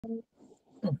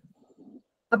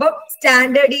അപ്പം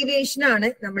standard deviation ആണ്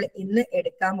നമ്മൾ ഇന്ന്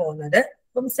എടുക്കാൻ പോകുന്നത്.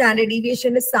 അപ്പം സ്റ്റാൻഡേർഡ്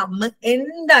ഡീവിയേഷന്റെ സമ്മ്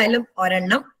എന്തായാലും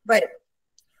ഒരെണ്ണം വരും,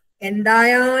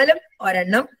 എന്തായാലും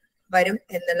ഒരെണ്ണം വരും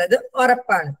എന്നുള്ളത്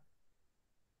ഉറപ്പാണ്.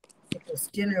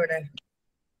 ക്വസ്റ്റ്യൻ ഇവിടെ,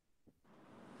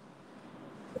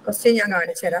 ക്വസ്റ്റ്യൻ ഞാൻ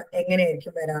കാണിച്ചു തരാം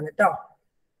എങ്ങനെയായിരിക്കും വരാന്ന് കേട്ടോ.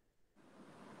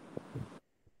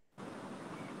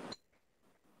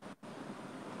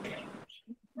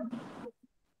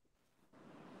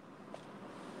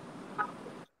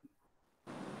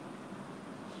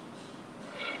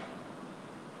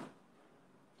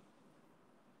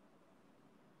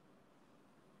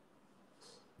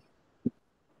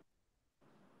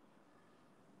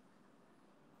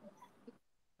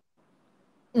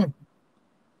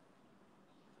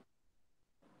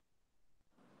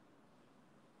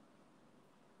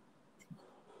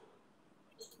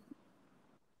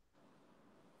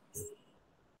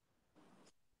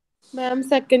 മാം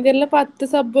സെക്കൻഡ് ഇയറിൽ 10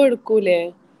 സബ് എടുക്കൂലേ?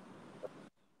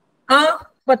 ആ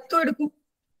 10 എടുക്കും.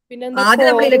 പിന്നെ ആദ്യം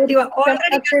നമ്മൾ ഇലക്ടീവ്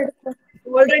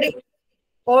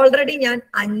ഓൾറെഡി ഞാൻ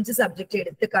 5 സബ്ജക്ട്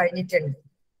എടുത്ത് കഴിഞ്ഞിട്ടുണ്ട്.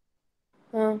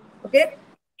 ഓക്കെ,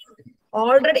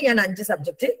 ഓൾറെഡി ഞാൻ 5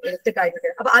 സബ്ജക്ട് എടുത്ത്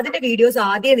കഴിഞ്ഞിട്ടുണ്ട്. അപ്പൊ അതിന്റെ വീഡിയോസ്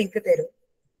ആദ്യം നിങ്ങൾക്ക് തരും,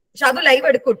 പക്ഷെ അത് ലൈവ്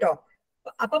എടുക്കും കേട്ടോ.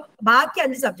 അപ്പൊ ബാക്കി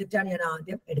 5 സബ്ജക്റ്റ് ആണ് ഞാൻ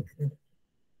ആദ്യം എടുക്കുന്നത്.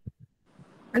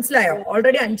 മനസ്സിലായോ?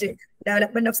 Already 5: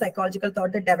 development of psychological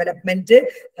thought, development,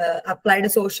 applied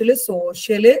social,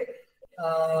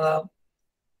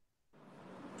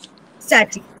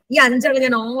 സ്റ്റാറ്റി. ഈ 5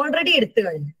 ഞാൻ ഓൾറെഡി എടുത്തു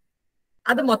കഴിഞ്ഞു.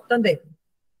 അത് മൊത്തം തരും,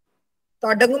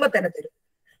 തുടങ്ങുമ്പോ തന്നെ തരും.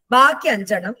 ബാക്കി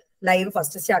 5 ലൈവ്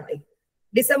ഫസ്റ്റ് സ്റ്റാർട്ട് ചെയ്യും.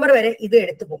 ഡിസംബർ വരെ ഇത്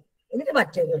എടുത്തു പോകും, എന്നിട്ട്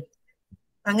മറ്റേത്.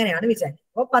 അങ്ങനെയാണ് വിചാരിക്കും.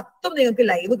 അപ്പൊ 10 നിങ്ങൾക്ക്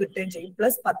ലൈവ് കിട്ടുകയും ചെയ്യും,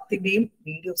 പ്ലസ് 10ന്റെയും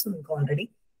വീഡിയോസ് നിങ്ങൾക്ക് ഓൾറെഡി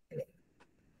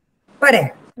പോരെ?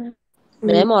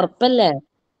 ഉറപ്പല്ലേ?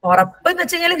 ഉറപ്പെന്ന്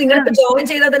വെച്ച് കഴിഞ്ഞാൽ നിങ്ങളിപ്പോ ജോയിൻ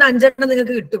ചെയ്താൽ തന്നെ 5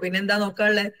 നിങ്ങൾക്ക് കിട്ടും. പിന്നെ എന്താ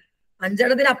നോക്കാനുള്ളത്?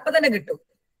 5 അപ്പൊ തന്നെ കിട്ടും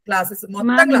ക്ലാസ്സസ്,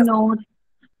 മൊത്തം ക്ലാസ്.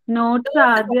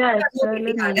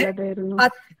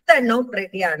 10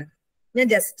 റെഡിയാണ്. ഞാൻ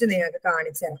ജസ്റ്റ് നിങ്ങൾക്ക്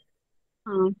കാണിച്ചു തരാം.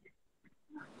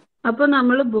 അപ്പൊ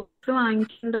നമ്മള് ബുക്ക്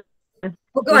വാങ്ങിക്കണ്ട,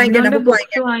 ബുക്ക്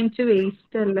വാങ്ങിച്ചു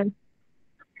വേസ്റ്റ് അല്ലേ?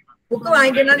 ബുക്ക്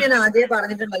വാങ്ങിക്കണ്ട ഞാൻ ആദ്യമേ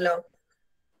പറഞ്ഞിട്ടുണ്ടല്ലോ.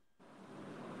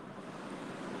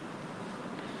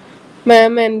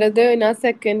 മാം എന്റേത് ഞാൻ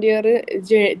സെക്കൻഡ് ഇയർ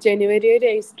ജനുവരി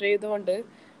രജിസ്റ്റർ ചെയ്തുകൊണ്ട്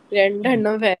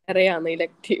 2 വേറെയാണ്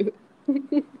ഇലക്ടീവ്.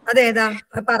 അതേതാ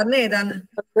പറഞ്ഞ? ഏതാന്ന്?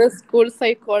 സ്കൂൾ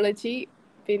സൈക്കോളജി,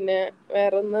 പിന്നെ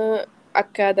വേറൊന്ന്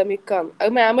അക്കാദമിക് ആണ്.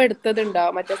 അത് മാം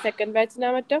എടുത്തതുണ്ടാവും മറ്റേ സെക്കൻഡ്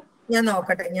ബാച്ചിനാ മറ്റോ? ഞാൻ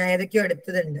നോക്കട്ടെ, ഞാൻ ഏതൊക്കെയോ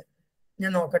എടുത്തതുണ്ട്.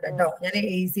 ഞാൻ നോക്കട്ടെ കേട്ടോ. ഞാൻ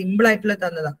ഈ സിമ്പിൾ ആയിട്ടുള്ള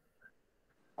തന്നതാ.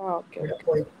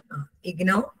 പോയി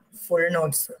ഇഗ്നോ ഫുൾ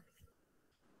നോട്ട്സ്.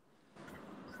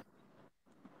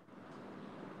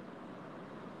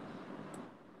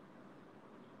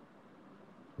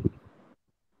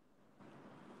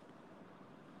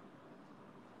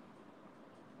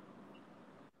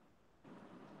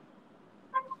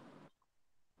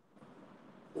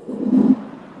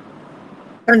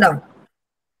 കണ്ടോ?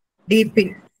 DP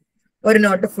ഒരു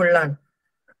നോട്ട് ഫുള്ളാണ്.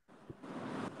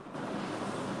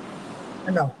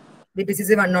 കണ്ടോ?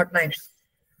 BPCC 109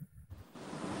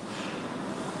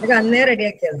 ഇതൊക്കെ അന്നേ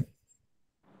റെഡിയാക്കിയത്.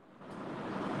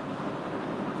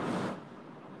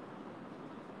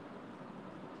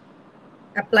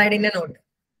 അപ്ലൈഡിന്റെ നോട്ട്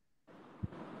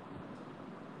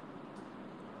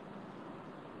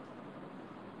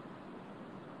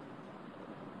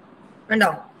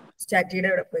കണ്ടോ? സ്റ്റാറ്റിയുടെ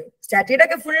ഇവിടെ പോയി. സ്റ്റാറ്റിയുടെ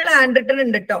ഒക്കെ ഫുൾ ഹാൻഡ് റിട്ടൺ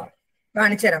ഉണ്ട് കേട്ടോ,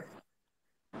 കാണിച്ചു തരാം.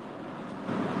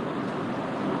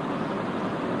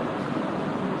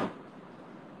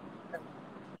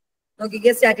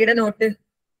 നോക്കിക്കേ സ്റ്റാറ്റിയുടെ നോട്ട്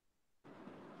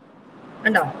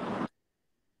കണ്ടോ?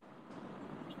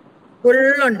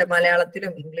 ഫുള്ളുണ്ട്,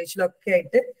 മലയാളത്തിലും ഇംഗ്ലീഷിലും ഒക്കെ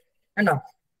ആയിട്ട്. കണ്ടോ?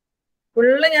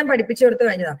 ഫുള്ള് ഞാൻ പഠിപ്പിച്ചു കൊടുത്തു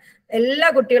കഴിഞ്ഞതാ. എല്ലാ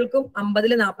കുട്ടികൾക്കും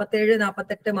 50-ൽ 47,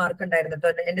 48 മാർക്ക് ഉണ്ടായിരുന്നു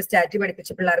കേട്ടോ എന്റെ സ്റ്റാറ്റി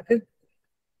പഠിപ്പിച്ച പിള്ളേർക്ക്.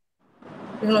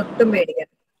 നിങ്ങൾ ഒട്ടും പേടിക്കാൻ.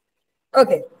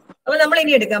 ഓക്കെ, അപ്പൊ നമ്മൾ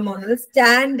ഇനി എടുക്കാൻ പോകുന്നത്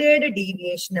സ്റ്റാൻഡേർഡ്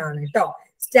ഡീവിയേഷൻ ആണ് കേട്ടോ.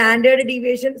 സ്റ്റാൻഡേർഡ്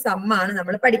ഡീവിയേഷൻ സമ്മാണ്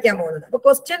നമ്മൾ പഠിക്കാൻ പോകുന്നത്. അപ്പൊ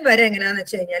ക്വസ്റ്റ്യൻ വരെ എങ്ങനെയാന്ന്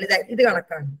വെച്ച് കഴിഞ്ഞാൽ ഇത്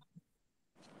കണക്കാണ്.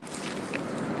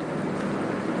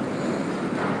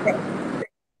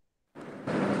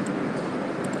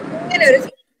 ഇങ്ങനെ ഒരു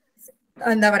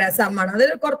എന്താ പറയാ സമ്മാണ്. അതിൽ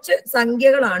കുറച്ച്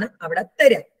സംഖ്യകളാണ് അവിടെ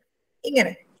തരിക.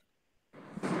 ഇങ്ങനെ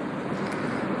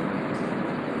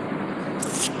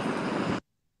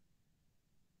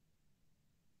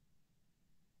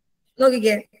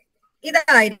നോക്കിക്കേ,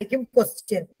 ഇതായിരിക്കും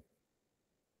ക്വസ്റ്റ്യൻ.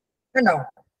 കണ്ടോ?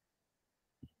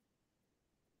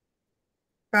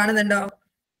 കാണുന്നുണ്ടോ?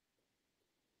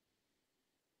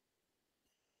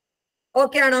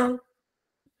 ഓക്കെ ആണോ?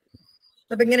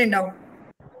 അപ്പൊ ഇങ്ങനെ ഉണ്ടാവും.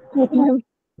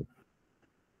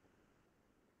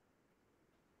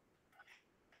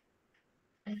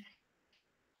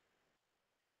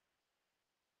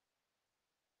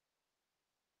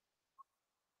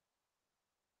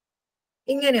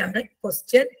 ഇങ്ങനെയാണ്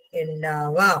ക്വസ്റ്റ്യൻ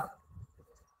ഉണ്ടാവുക.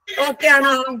 ഓക്കെ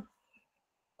ആണോ?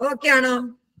 ഓക്കെ ആണോ?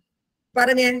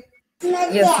 പറഞ്ഞേ.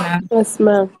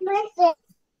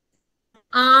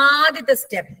 ആദ്യത്തെ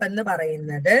സ്റ്റെപ്പ് എന്ന്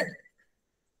പറയുന്നത്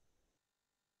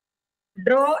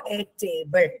draw A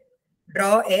table.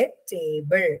 Draw A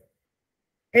table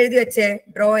എഴുതി വെച്ചേ.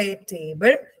 Draw A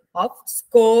table of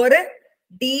score,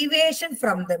 deviation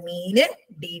from the മീന്,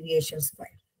 deviation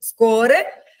square. Score,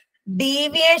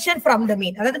 deviation from the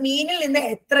mean, അതായത് മീനിൽ നിന്ന്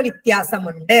എത്ര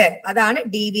വ്യത്യാസമുണ്ട്, അതാണ്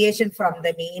ഡീവിയേഷൻ ഫ്രം ദ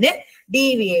മീന്,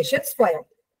 ഡീവിയേഷൻ സ്ക്വയർ.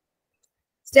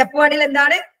 സ്റ്റെപ്പ് 1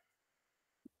 എന്താണ്?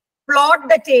 പ്ലോട്ട്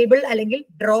ദ ടേബിൾ അല്ലെങ്കിൽ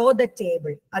ഡ്രോ ദ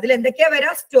ടേബിൾ. അതിൽ എന്തൊക്കെയാ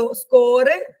വരാ? സ്കോർ,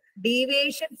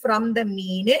 ഡീവിയേഷൻ ഫ്രം ദ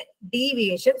മീന്,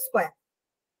 ഡീവിയേഷൻ സ്ക്വയർ.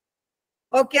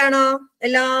 ഓക്കെ ആണോ?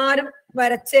 എല്ലാരും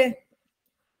വരച്ചേ.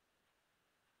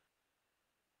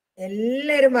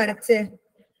 എല്ലാരും വരച്ചേ.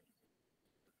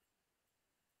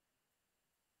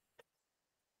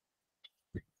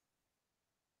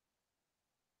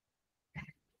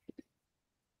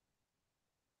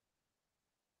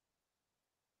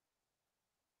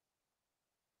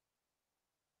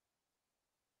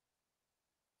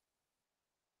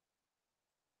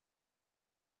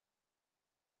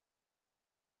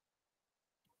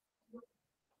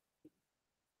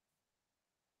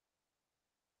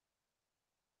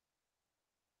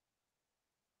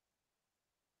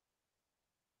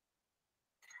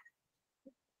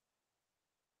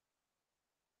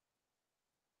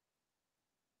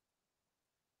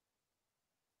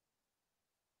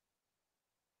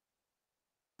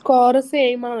 സ്കോർ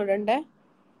സെയിം ആണോ ഇടണ്ടേ?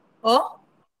 ഓ,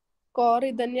 സ്കോർ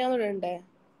ഇത് തന്നെയാണോ ഇടണ്ടേ?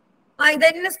 ഇത്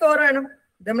തന്നെ സ്കോർ വേണം.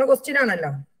 ഇത് നമ്മുടെ ക്വസ്റ്റ്യൻ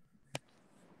ആണല്ലോ.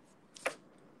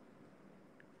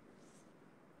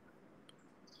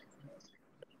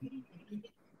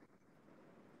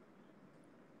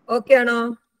 ഓക്കെ ആണോ?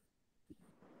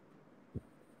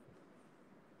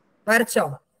 വരച്ചോ?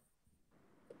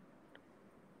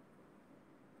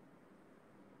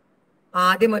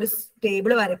 ആദ്യം ഒരു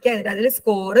ടേബിൾ വരയ്ക്കുക. എന്നിട്ട് അതിൽ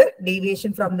score,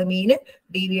 deviation from the mean,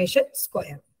 deviation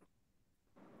square.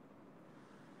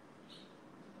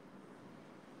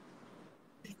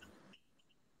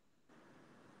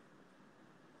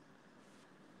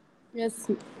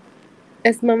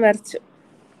 വരച്ചു.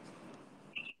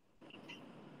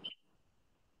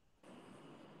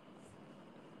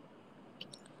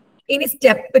 ഇനി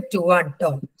സ്റ്റെപ്പ് 2 ആണ്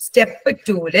കേട്ടോ. Step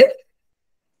 2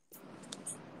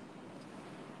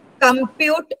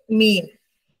 compute mean.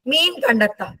 മീൻ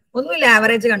കണ്ടെത്താൻ, ഒന്നുമില്ല,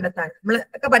 ആവറേജ് കണ്ടെത്താൻ. നമ്മൾ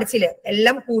ഒക്കെ പഠിച്ചില്ലേ?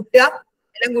 എല്ലാം കൂട്ടുക.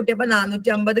 എല്ലാം കൂട്ടിയപ്പോ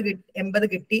 480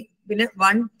 കിട്ടി. പിന്നെ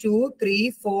 1 2 3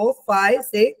 4 5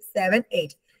 6 7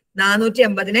 8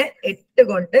 480-നെ 8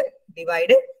 കൊണ്ട്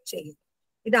ഡിവൈഡ് ചെയ്യും.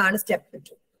 ഇതാണ് സ്റ്റെപ്പ്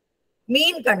 2.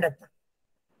 മീൻ കണ്ടെത്താൻ,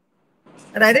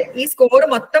 അതായത് ഈ സ്കോർ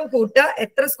മൊത്തം കൂട്ടുക.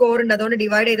 എത്ര സ്കോർ ഉണ്ട് അതുകൊണ്ട്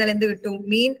ഡിവൈഡ് ചെയ്താൽ എന്ത് കിട്ടും?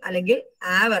 മീൻ അല്ലെങ്കിൽ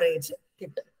ആവറേജ്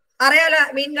കിട്ടും. അറിയാലോ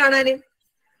മീൻ കാണാന്?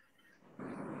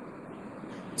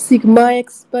 സിഗ്മ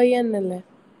എക്സ് ബൈ എൻ അല്ലേ?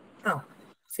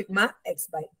 Sigma X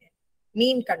by N.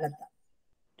 മീൻ കണ്ടെത്താം.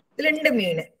 ഇതിലുണ്ട്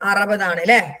മീന് 60 ആണ്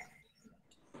അല്ലേ?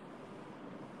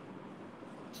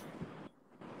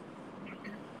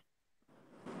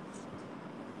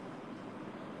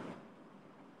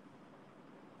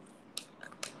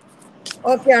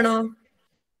 ഓക്കെ ആണോ?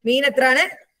 മീൻ എത്രയാണ്?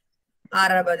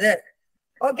 60.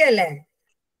 ഓക്കെ അല്ലേ?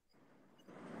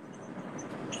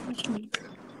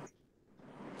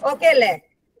 ഓക്കെ അല്ലേ?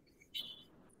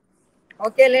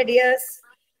 ഓക്കെ അല്ലേ ഡിയേഴ്സ്?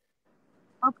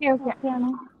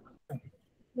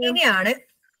 ഇനിയാണ്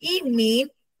ഈ മീൻ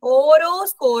ഓരോ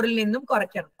സ്കോറിൽ നിന്നും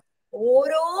കുറയ്ക്കണം.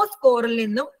 ഓരോ സ്കോറിൽ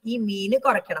നിന്നും ഈ മീന്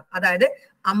കുറയ്ക്കണം. അതായത്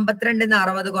 52-ന്ന്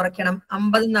 60 കുറയ്ക്കണം,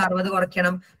 50-ന്ന് 60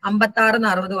 കുറയ്ക്കണം, 56-ന്ന്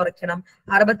 60 കുറയ്ക്കണം,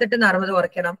 68-ന്ന് 60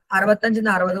 കുറയ്ക്കണം,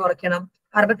 65-ന്ന് 60 കുറയ്ക്കണം,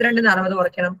 62-ന്ന് 60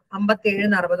 കുറയ്ക്കണം,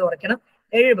 57-ന്ന് 60 കുറയ്ക്കണം,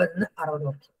 70-ന്ന് 60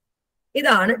 കുറയ്ക്കണം.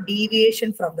 ഇതാണ് ഡീവിയേഷൻ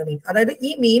ഫ്രം ദ മീൻ. അതായത്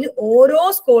ഈ മീൻ ഓരോ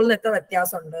സ്കോറിലും എത്ര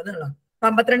വ്യത്യാസം ഉണ്ട് എന്നുള്ളതാണ്.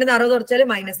 52-ന്ന് 60 കുറച്ചാൽ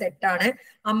 -8 ആണ്,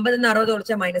 50-ന്ന് 60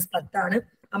 കുറച്ചാൽ -10 ആണ്,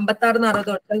 56-ന്ന് 60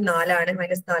 കുറച്ചാൽ -4 ആണ്,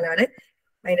 -8 ആണ്,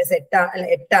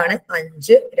 -8 ആണ്,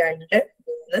 5 2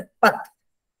 3 10.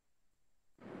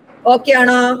 ഓക്കെ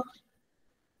ആണോ?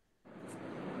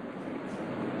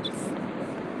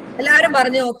 എല്ലാരും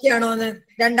പറഞ്ഞു ഓക്കെ ആണോന്ന്?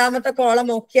 രണ്ടാമത്തെ കോളം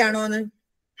ഓക്കെ ആണോന്ന്?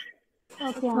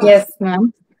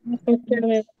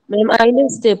 അതിന്റെ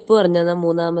സ്റ്റെപ്പ് പറഞ്ഞതാ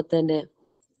മൂന്നാമത്തെ.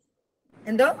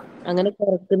 എന്തോ അങ്ങനെ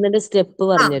കുറക്കുന്നതിന്റെ സ്റ്റെപ്പ്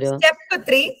പറഞ്ഞുതരോ? സ്റ്റെപ്പ്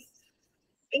 3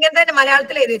 ഇങ്ങനെ തന്നെ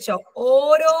മലയാളത്തിൽ എഴുതി വെച്ചോ.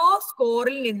 ഓരോ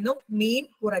സ്കോറിൽ നിന്നും മീൻ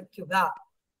കുറയ്ക്കുക.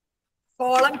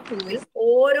 കോളം 2-ൽ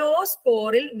ഓരോ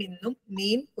സ്കോറിൽ നിന്നും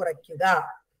മീൻ കുറയ്ക്കുക.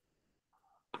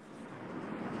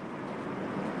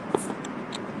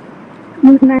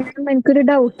 മാഡം എനിക്കൊരു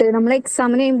ഡൗട്ട്. നമ്മൾ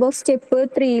എക്സാമിന് ചെയ്യുമ്പോൾ സ്റ്റെപ്പ്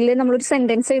 3 നമ്മളൊരു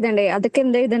സെന്റൻസ് എഴുതണ്ടേ? അതൊക്കെ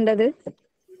എന്താ എഴുതേണ്ടത്?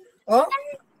 ഓ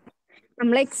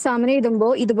നമ്മൾ എക്സാമിന്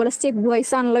എഴുതുമ്പോൾ ഇതുപോലെ സ്റ്റെപ്പ്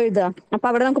വൈസ് ആണല്ലോ എഴുതുക. അപ്പൊ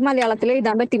അവിടെ നമുക്ക് മലയാളത്തിൽ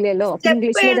എഴുതാൻ പറ്റില്ലല്ലോ. സ്റ്റെപ്പ്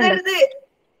ഇംഗ്ലീഷിൽ എഴുതണ്ടേ? എഴുതരുത്,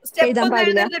 സ്റ്റെപ്പ് എഴുതാൻ ഒന്നും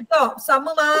പാടില്ല. എഴുതരുത് കേട്ടോ.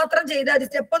 സമ്മ് മാത്രം ചെയ്താൽ മതി,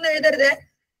 സ്റ്റെപ്പ് ഒന്നും എഴുതരുതേ.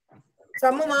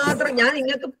 സമ്മ് മാത്രം. ഞാൻ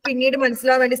നിങ്ങൾക്ക് പിന്നീട്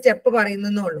മനസ്സിലാവാൻ വേണ്ടി സ്റ്റെപ്പ്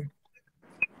പറയുന്നേ ഉള്ളൂ.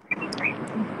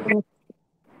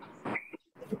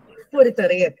 ഒരു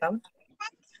തെറി കേൾക്കാം.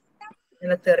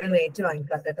 നിങ്ങൾ തെറി നേറ്റ്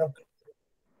വാങ്ങിക്കാത്ത കേട്ടോ.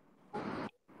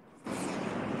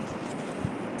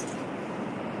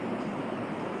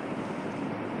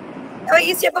 അപ്പൊ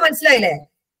ഈ സ്റ്റെപ്പ് മനസ്സിലായില്ലേ?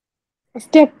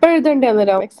 സ്റ്റെപ്പ് എഴുതണ്ടേ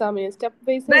അന്നേരം എക്സാമിന്? സ്റ്റെപ്പ്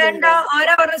വൈസ് വേണ്ട.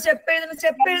 ആരാ പറഞ്ഞ സ്റ്റെപ്പ് എഴുതുന്നത്?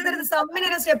 സ്റ്റെപ്പ് എഴുതരുത്.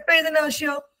 സമ്മിന് സ്റ്റെപ്പ് എഴുതുന്ന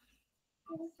ആവശ്യമോ?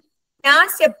 ഞാൻ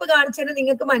സ്റ്റെപ്പ് കാണിച്ചത്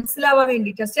നിങ്ങൾക്ക് മനസ്സിലാവാൻ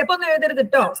വേണ്ടിട്ടാ. സ്റ്റെപ്പ് ഒന്നും എഴുതരുത്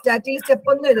കേട്ടോ. സ്റ്റാറ്റിൽ സ്റ്റെപ്പ്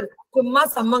ഒന്നും എഴുതരുത്. ചുമ്മാ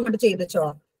സമ്മ അങ്ങോട്ട് ചെയ്തോ.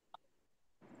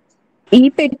 ഈ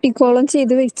പെട്ടിക്കോളം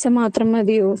ചെയ്ത് വെച്ചാൽ മാത്രം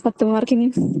മതിയോ 10 മാർക്കിന്?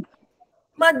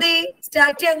 മതി.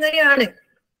 സ്റ്റാറ്റി അങ്ങനെയാണ്.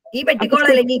 ഈ പെട്ടിക്കോൾ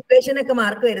അല്ലെങ്കിൽ ഇക്വേഷൻ ഒക്കെ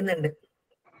മാർക്ക് വരുന്നുണ്ട്.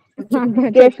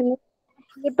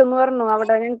 കിട്ടുന്നു പറഞ്ഞു.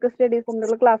 അവിടെ ഞങ്ങൾക്ക് സ്റ്റഡി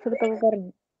സെന്ററിൽ ക്ലാസ് എടുത്തൊക്കെ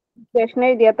പറഞ്ഞു. ഇക്വേഷൻ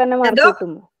എഴുതിയാൽ തന്നെ മാർക്ക്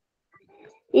കിട്ടുന്നു.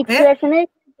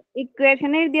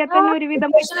 ഇക്വേഷൻ എഴുതിയാൽ തന്നെ ഒരുവിധം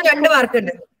 2 മാർക്ക്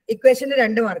ഉണ്ട്. ഇക്വേഷന്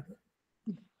 2 മാർക്ക്.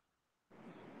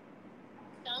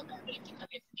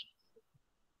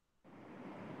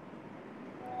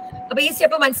 അപ്പൊ ഈ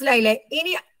സ്റ്റെപ്പ് മനസ്സിലായില്ലേ?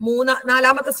 ഇനി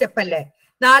 4-ാമത്തെ സ്റ്റെപ്പ് അല്ലേ?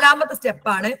 4-ാമത്തെ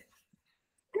സ്റ്റെപ്പാണ്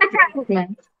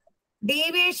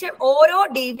ഡീവിയേഷൻ. ഓരോ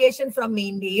ഡീവിയേഷൻ ഫ്രം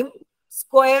മീന്റെയും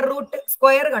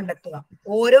സ്ക്വയർ കണ്ടെത്തുക.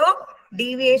 ഓരോ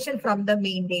ഡീവിയേഷൻ ഫ്രം ദ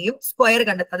മീന്റെയും സ്ക്വയർ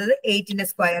കണ്ടെത്തുക. അതായത് 8ന്റെ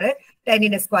സ്ക്വയർ,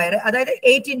 10ന്റെ സ്ക്വയർ, അതായത്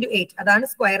 8 × 8 അതാണ്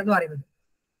സ്ക്വയർ എന്ന് പറയുന്നത്.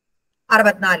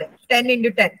 64, 10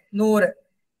 × 10 100,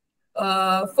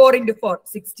 4 × 4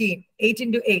 16,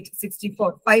 8 × 8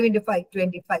 64, 5 × 5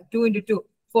 25, 2 × 2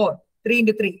 4, 3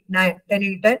 × 3 9, 10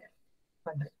 × 10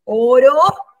 100. ഓരോ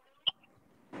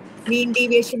മീൻ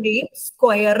ഡീവിയേഷന്റെയും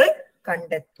സ്ക്വയർ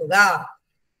കണ്ടെത്തുക.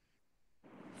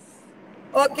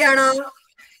 ഓക്കെ ആണോ?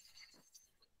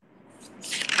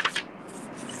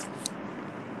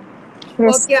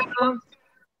 ഓക്കെ ആണോ?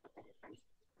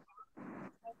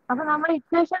 അപ്പൊ നമ്മൾ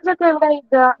ഇക്വേഷൻസ് ഒക്കെ എവിടെ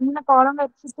എഴുതുക? ഇങ്ങനെ കോളം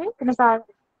വെച്ചിട്ട് പിന്നെ താഴെ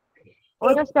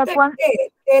ഓരോ സ്റ്റെപ്പ് 1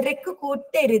 തിരക്ക്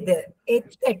കൂട്ടരുത്.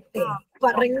 എത്തട്ടെ,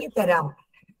 പറഞ്ഞു തരാം.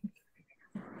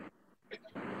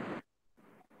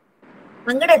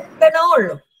 അങ്ങോട്ട് എത്തണോ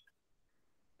ഉള്ളു.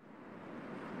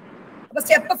 അപ്പൊ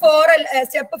സ്റ്റെപ്പ്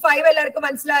 5 എല്ലാവർക്കും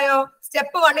മനസ്സിലായോ?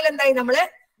 സ്റ്റെപ്പ് 1 എന്തായി? നമ്മള്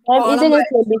ഇതിന്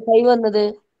 25 വന്നത്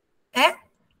ഏ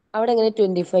അവിടെ എങ്ങനെ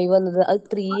 25 വന്നത്? അത്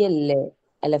 3 അല്ലേ?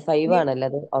 അല്ല 5 ആണല്ലോ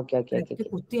അത്. ഓക്കെ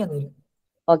കുത്തിയാന്ന്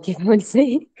ഓക്കെ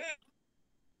മനസ്സിലായി.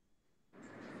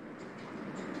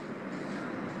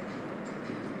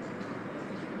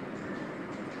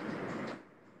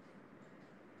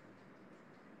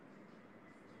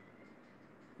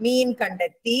 മീൻ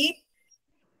കണ്ടെത്തി.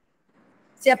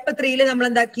 സ്റ്റെപ്പ് 3 നമ്മൾ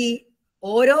എന്താക്കി?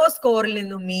 ഓരോ സ്കോറിൽ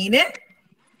നിന്നും മീന്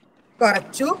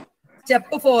കുറച്ചു.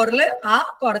 സ്റ്റെപ്പ് 4 ആ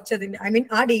കുറച്ചതിന്റെ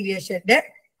ആ ഡീവിയേഷന്റെ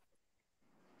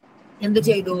എന്ത്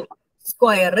ചെയ്തു?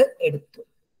 സ്ക്വയർ എടുത്തു.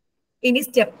 ഇനി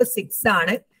സ്റ്റെപ്പ് 6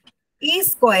 ആണ്. ഈ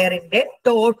സ്ക്വയറിന്റെ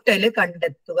ടോട്ടൽ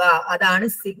കണ്ടെത്തുക. അതാണ്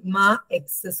സിഗ്മ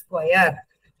എക്സ് സ്ക്വയർ.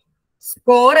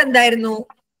 സ്കോർ എന്തായിരുന്നു?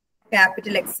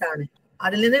 ക്യാപിറ്റൽ എക്സ് ആണ്.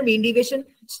 അതിൽ നിന്ന് മീൻ ഡീവിയേഷൻ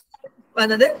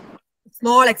വന്നത്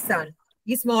സ്മോൾ എക്സ് ആണ്.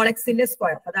 ഈ സ്മോൾ എക്സിന്റെ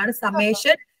സ്ക്വയർ അതാണ്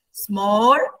സമ്മേഷൻ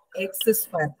സ്മോൾ എക്സ്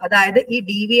സ്ക്വയർ. അതായത് ഈ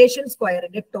ഡീവിയേഷൻ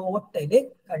സ്ക്വയറിന്റെ ടോട്ടല്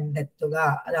കണ്ടെത്തുക.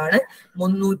 അതാണ്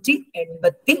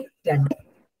 382.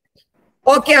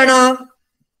 ഓക്കെ ആണോ?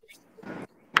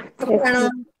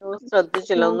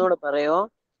 ശ്രദ്ധിച്ചില്ല, ഒന്നുകൂടെ പറയോ?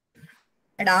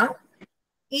 എടാ,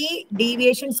 ഈ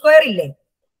ഡീവിയേഷൻ സ്ക്വയർ ഇല്ലേ,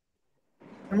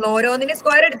 നമ്മൾ ഓരോന്നിനും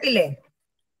സ്ക്വയർ എടുത്തില്ലേ?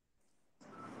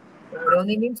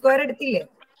 ഓരോന്നിന്റെയും സ്ക്വയർ എടുത്തില്ലേ?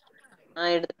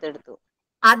 എടുത്തു.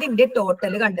 അതിന്റെ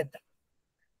ടോട്ടൽ കണ്ടെത്താം.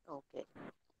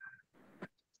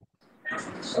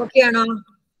 ഓക്കെ ആണോ?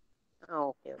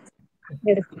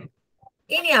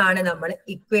 ഇനിയാണ് നമ്മൾ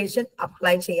ഇക്വേഷൻ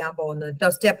അപ്ലൈ ചെയ്യാൻ പോകുന്നത്.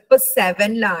 സ്റ്റെപ്പ്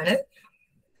 7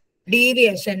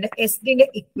 ഡീവിയേഷന്റെ എസ് ഡിന്റെ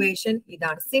ഇക്വേഷൻ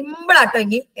ഇതാണ്. സിമ്പിൾ ആട്ടോ.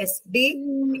 ഇനി S D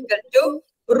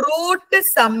root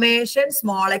summation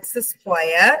small X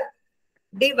square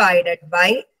divided by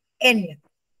N.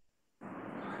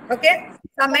 Okay,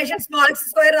 summation small X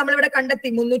square നമ്മളിവിടെ കണ്ടെത്തി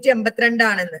 382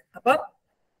 ആണെന്ന്. അപ്പൊ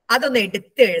അതൊന്ന്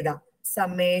എടുത്തെഴുതാം.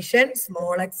 Summation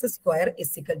small X square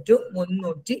is equal to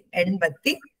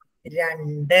 382.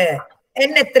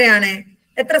 N എത്രയാണ്?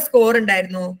 എത്ര സ്കോർ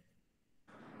ഉണ്ടായിരുന്നു?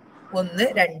 1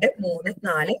 2 3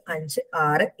 4 5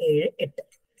 6 7 8.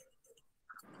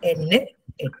 N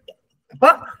 8. അപ്പൊ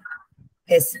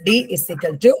S D is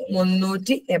equal to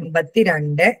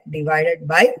 382 divided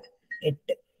by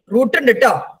 8. Root ഉണ്ട്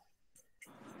കേട്ടോ.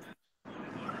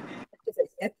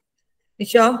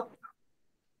 നിഷോ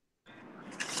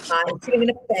ആഴ്ചയിൽ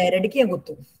ഇങ്ങനെ പേരടിക്ക് ഞാൻ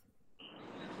കുത്തും.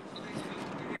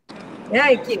 ഞാൻ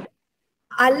അയക്കും.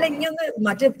 അല്ല ഇനിയൊന്ന്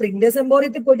മറ്റേ പ്രിന്റേഴ്സ്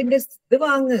എംപോറിയത്തിൽ പോയിട്ട് ഇത്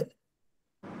വാങ്ങ്.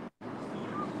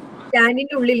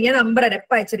 സ്റ്റാൻഡിന്റെ ഉള്ളിൽ ഞാൻ നമ്പർ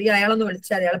എപ്പ അയച്ചിട്ട് അയാളൊന്ന്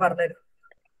വിളിച്ചാൽ അയാൾ പറഞ്ഞുതരും.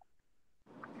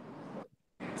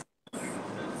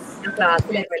 ഞാൻ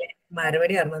ക്ലാസ്സിലെ പോലെ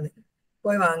മറുപടി പറഞ്ഞത്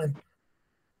പോയി വാങ്ങ്.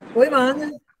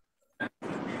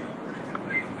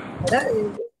 അതാ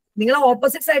നിങ്ങളെ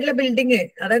ഓപ്പോസിറ്റ് സൈഡിലെ ബിൽഡിങ്,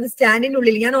 അതായത് സ്റ്റാൻഡിന്റെ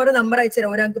ഉള്ളിൽ ഞാൻ ഓരോ നമ്പർ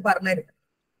അയച്ചുതരാം, ഒരാൾക്ക് പറഞ്ഞുതരും.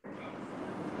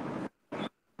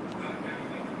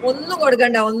 ഒന്നും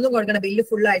കൊടുക്കണ്ട, ബില്ല്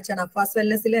ഫുൾ അയച്ചാണ്. അഫാസ്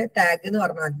വെൽനെസ്സിലെ ടാഗ് എന്ന്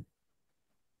പറഞ്ഞാൽ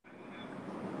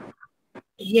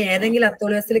ഈ ഏതെങ്കിലും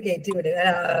അത്തോളിയസിൽ കയറ്റി വിട്.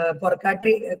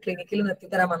 പൊറക്കാട്ടി ക്ലിനിക്കിൽ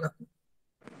നിർത്തിത്തരാൻ വന്ന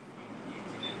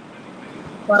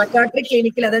പൊറക്കാട്ടി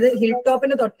ക്ലിനിക്കിൽ, അതായത് ഹിൽ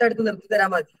ടോപ്പിന്റെ തൊട്ടടുത്ത് നിർത്തിത്തരാൻ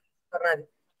മതി പറഞ്ഞാൽ.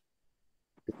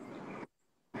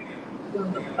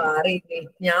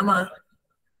 ഞാൻ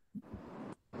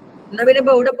എന്നാ പിന്നെ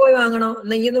ഇപ്പൊ ഇവിടെ പോയി വാങ്ങണോ?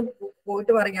 എന്നാ ഈ ഒന്ന്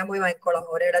പോയിട്ട് പറ, ഞാൻ പോയി വാങ്ങിക്കോളാം.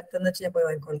 ഒരിടത്തെന്ന് വെച്ച് ഞാൻ പോയി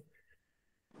വാങ്ങിക്കോളാം.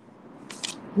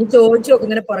 നീ ചോദിച്ചു നോക്കും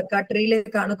ഇങ്ങനെ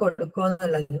പൊറക്കാട്ടിയിലേക്കാണ്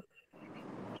കൊടുക്കുമെന്നുള്ളത്.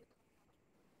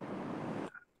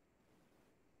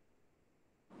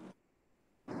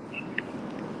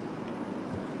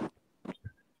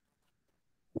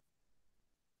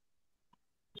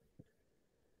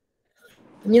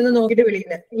 ഇനി ഒന്ന് നോക്കിട്ട്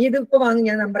വിളിക്കില്ല. നീ ഇതിപ്പോ വാങ്ങി,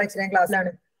 ഞാൻ നമ്പർ അയച്ചു, ഞാൻ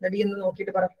ക്ലാസ്സിലാണ്. എന്നിട്ട് ഒന്ന്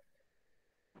നോക്കിട്ട് പറ.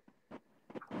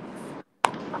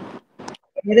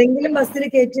 ഏതെങ്കിലും ബസ്സിൽ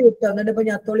കയറ്റി വിട്ടോ. എന്നിട്ട് ഇപ്പൊ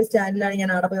ഞത്തോളി സ്റ്റാൻഡിലാണ്, ഞാൻ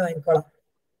അവിടെ പോയി വാങ്ങിക്കോളാം.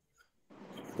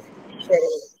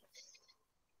 ശരി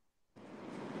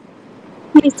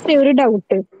ഒരു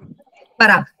ഡൗട്ട്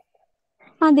പറ.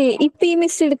 അതെ, ഇപ്പൊ ഈ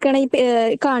മിസ് എടുക്കണ ഈ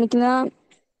കാണിക്കുന്ന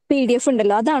PDF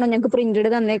ഉണ്ടല്ലോ, അതാണോ ഞങ്ങൾക്ക് പ്രിന്റഡ്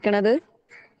തന്നേക്കണത്?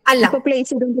 അല്ല, അപ്പൊ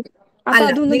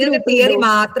അതൊന്നും നിങ്ങൾക്ക് തിയറി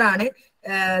മാത്രമാണ്.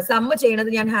 സമ്മ് ചെയ്യണത്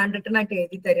ഞാൻ ഹാൻഡ് റിട്ടൺ ആയിട്ട്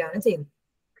എഴുതി തരികയാണ് ചെയ്യുന്നത്.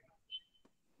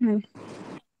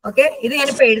 ഓക്കെ, ഇത്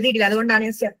ഞാനിപ്പോ എഴുതിയിട്ടില്ല, അതുകൊണ്ടാണ്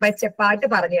ഞാൻ സ്റ്റെപ്പ് ബൈ സ്റ്റെപ്പ് ആയിട്ട്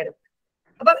പറഞ്ഞു തരും.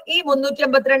 അപ്പൊ ഈ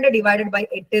 352 ഡിവൈഡഡ് ബൈ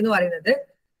 8 എന്ന് പറയുന്നത്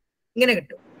ഇങ്ങനെ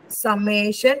കിട്ടും.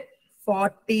 Summation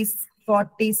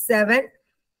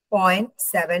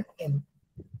 47.7 m.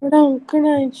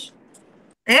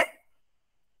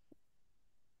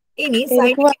 ഇനി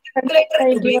സയന്റിഫിക് കാൽക്കുലേറ്റർ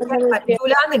ഉപയോഗിക്കാൻ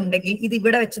പറ്റൂല എന്നുണ്ടെങ്കിൽ ഇത്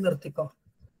ഇവിടെ വെച്ച് നിർത്തിക്കോ.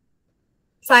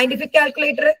 സയന്റിഫിക്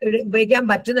കാൽക്കുലേറ്റർ ഉപയോഗിക്കാൻ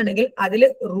പറ്റുന്നുണ്ടെങ്കിൽ അതിൽ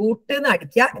റൂട്ട് എന്ന്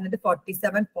അടിക്കുക, എന്നിട്ട്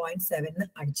 47.7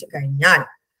 അടിച്ചു കഴിഞ്ഞാൽ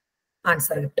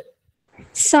ആൻസർ കിട്ടും.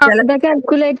 സാധാ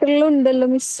കാൽക്കുലേറ്ററിലും ഉണ്ടല്ലോ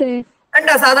മിസ്സേ.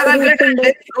 ഉണ്ടോ സാധാ കാൽക്കുലേറ്റർ ഉണ്ട്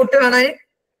റൂട്ട് കാണാൻ?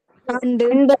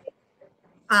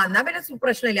 എന്നാ പിന്നെ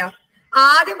പ്രശ്നമില്ല.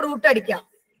 ആദ്യം റൂട്ട് അടിക്കാം.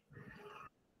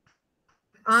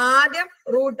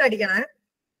 അടിക്കണേ.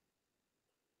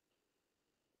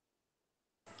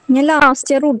 ഞാൻ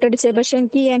ലാസ്റ്റ് റൂട്ട് അടിച്ചത്, പക്ഷെ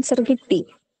എനിക്ക് ഈ ആൻസർ കിട്ടി.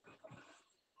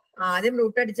 ആദ്യം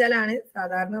റൂട്ട് അടിച്ചാലാണ്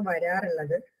സാധാരണ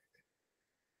വരാറുള്ളത്.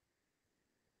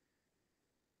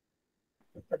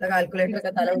 ഇപ്പത്തെ കാൽക്കുലേറ്റർ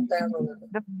ഒക്കെ തല കുത്താൻ തോന്നുന്നത്.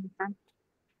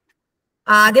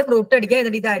 ആദ്യം റൂട്ട് അടിക്കുക,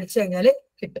 എന്നിട്ട് ഇത് അടിച്ചു കഴിഞ്ഞാല്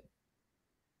കിട്ടും.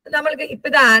 നമ്മൾക്ക് ഇപ്പൊ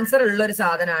ഇത് ആൻസർ ഉള്ള ഒരു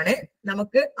സാധനമാണ്.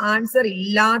 നമുക്ക് ആൻസർ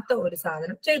ഇല്ലാത്ത ഒരു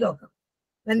സാധനം ചെയ്തു നോക്കാം.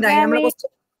 എന്തായാലും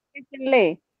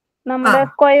നമ്മുടെ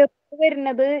സ്ക്വയർ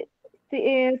വരുന്നത്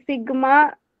സിഗ്മ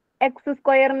എക്സ്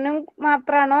സ്ക്വയറിനും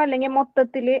മാത്രമാണോ, അല്ലെങ്കിൽ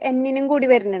മൊത്തത്തില് എന്നിനും കൂടി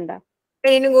വരുന്നുണ്ടോ?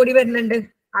 എന്നിനും കൂടി വരുന്നുണ്ട്.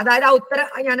 അതായത് ആ ഉത്തരം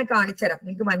ഞാൻ കാണിച്ചുതരാം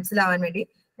നിങ്ങൾക്ക് മനസ്സിലാവാൻ വേണ്ടി.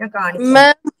 ഞാൻ കാണിച്ചു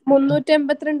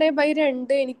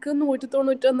 382/2 എനിക്ക്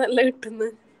 191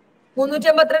 കിട്ടുന്നത്.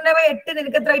 382/8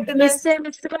 നിനക്ക് എത്ര കിട്ടുന്നത്?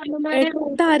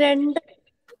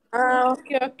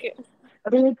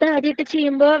 റൂട്ട് ആദ്യമായിട്ട്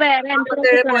ചെയ്യുമ്പോ വേറെ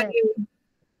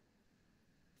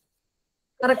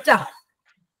കറക്റ്റാ.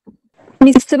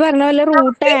 മിസ് പറഞ്ഞ പോലെ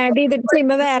റൂട്ട് ആഡ് ചെയ്തിട്ട്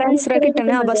ചെയ്യുമ്പോ വേറെ ആൻസർ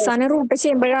കിട്ടണേ. അവസാനം റൂട്ട്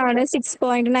ചെയ്യുമ്പോഴാണ്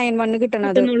 6.91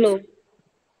 കിട്ടണത്.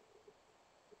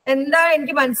 എന്താ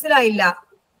എനിക്ക് മനസ്സിലായില്ല.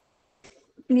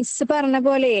 മിസ് പറഞ്ഞ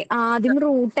പോലെ ആദ്യം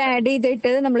റൂട്ട് ആഡ്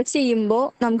ചെയ്തിട്ട് നമ്മൾ ചെയ്യുമ്പോ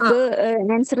നമുക്ക്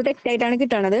ആൻസർ തെറ്റായിട്ടാണ്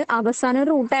കിട്ടണത്. അവസാനം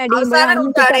റൂട്ട് ആഡ്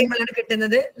ചെയ്യുമ്പോഴാണ്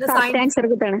കിട്ടുന്നത് ആൻസർ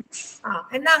കിട്ടണത്.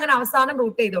 എന്നാ അങ്ങനെ അവസാനം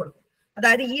റൂട്ട് ചെയ്തോളൂ.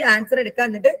 അതായത് ഈ ആൻസർ എടുക്കാൻ,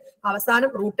 എന്നിട്ട് അവസാനം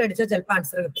റൂട്ട് അടിച്ചാൽ ചിലപ്പോൾ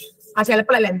ആൻസർ കിട്ടും.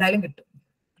 ചിലപ്പോഴല്ല, എന്തായാലും കിട്ടും.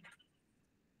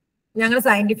 ഞങ്ങൾ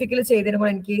സയന്റിഫിക്കൽ ചെയ്തിരുമ്പോൾ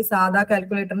എനിക്ക് സാധാ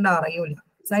കാൽക്കുലേറ്ററിന്റെ അറിയൂല.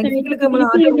 സയന്റിഫിക്കലൊക്കെ നമ്മൾ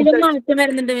മാറ്റം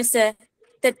വരുന്നുണ്ട് മിസ്സേ.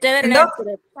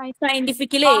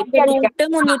 സയന്റിഫിക്കലേ റൂട്ട്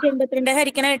 382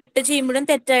 ഹരിക്കണ 8 ചെയ്യുമ്പോഴും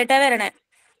തെറ്റായിട്ടാ വരണേ.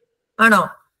 ആണോ?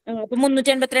 അപ്പൊ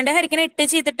 382 ഹരിക്കണ 8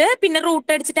 ചെയ്തിട്ട് പിന്നെ റൂട്ട്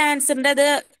അടിച്ചിട്ട് ആൻസറിന്റെ അത്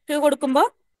കൊടുക്കുമ്പോ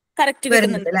കറക്റ്റ്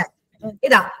വരുന്നുണ്ട് അല്ലെ?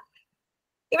 ഇതാ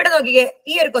ഇവിടെ നോക്കിക്കേ,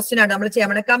 ഈ ഒരു ക്വസ്റ്റ്യൻ ആണ് നമ്മൾ ചെയ്യാൻ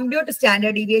പോകുന്നത്. Compute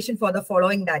standard deviation for the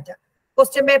following data.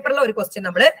 Question പേപ്പറിലെ ഒരു ക്വസ്റ്റ്യൻ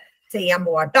നമ്മൾ ചെയ്യാൻ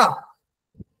പോവാട്ടോ.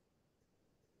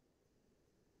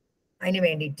 അതിന്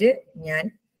വേണ്ടിയിട്ട് ഞാൻ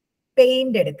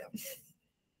പെയിന്റ് എടുക്കാം.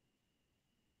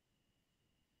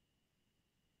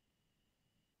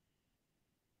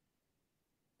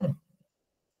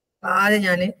 ആദ്യം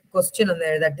ഞാൻ ക്വസ്റ്റ്യൻ ഒന്ന്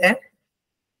എഴുതട്ടെ.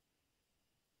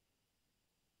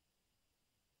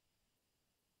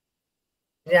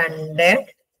 രണ്ട്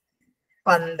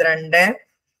 12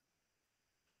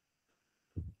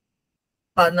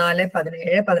 14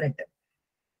 17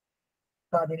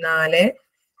 18 14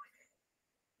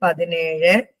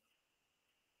 17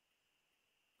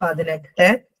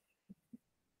 18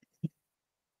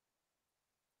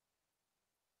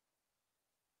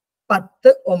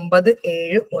 10 9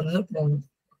 7 1 3.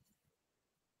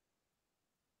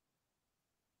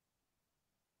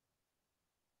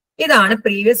 ഇതാണ്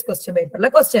പ്രീവിയസ് ക്വസ്റ്റ്യൻ പേപ്പറിലെ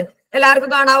ക്വസ്റ്റ്യൻ.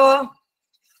 എല്ലാവർക്കും കാണാവോ?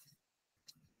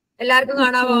 എല്ലാവർക്കും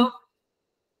കാണാവോ?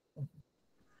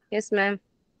 Yes ma'am.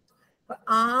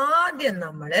 ആദ്യം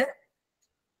നമ്മള്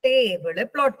ടേബിള്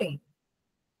പ്ലോട്ട് ചെയ്യും.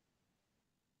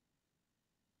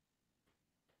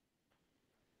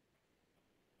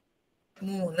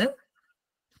 മൂന്ന്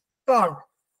കോളം.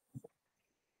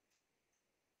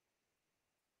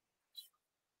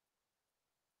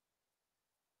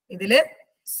 ഇതില്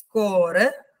സ്കോറ്,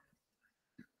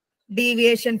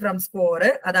 ഡീവിയേഷൻ ഫ്രം സ്കോറ്,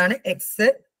 അതാണ് എക്സ്.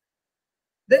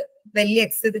 ഇത് വലിയ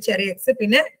എക്സ്, ഇത് ചെറിയ എക്സ്,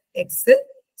 പിന്നെ എക്സ്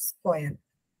സ്ക്വയർ.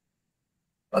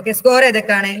 ഓക്കെ, സ്കോർ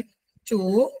ഏതൊക്കെയാണ്? 2,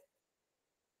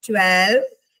 12,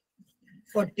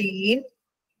 14,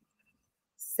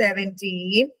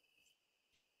 17,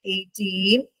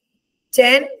 18,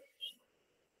 10,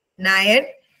 9,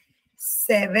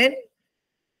 7,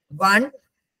 1,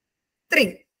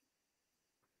 3.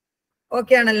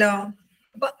 ഓക്കെ ആണല്ലോ.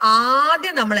 അപ്പൊ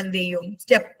ആദ്യം നമ്മൾ എന്ത് ചെയ്യും?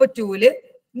 സ്റ്റെപ്പ് 2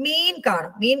 മീൻ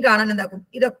കാണും. മീൻ കാണാൻ എന്താക്കും?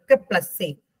 ഇതൊക്കെ പ്ലസ്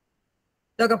ചെയ്യും.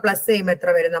 ഇതൊക്കെ പ്ലസ് ചെയ്യുമ്പോൾ എത്ര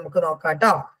വരും നമുക്ക് നോക്കാം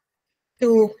കേട്ടോ.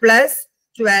 2 +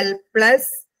 12 +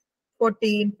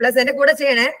 14 പ്ലസ്, എന്റെ കൂടെ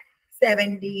ചെയ്യണേ,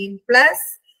 17 +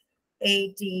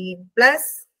 18 +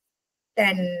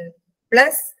 10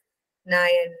 +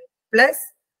 9 +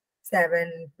 7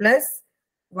 +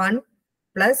 1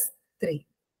 + 3.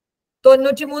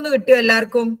 93 കിട്ടിയോ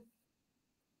എല്ലാവർക്കും?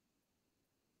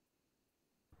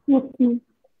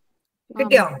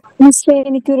 കിട്ടിയോ?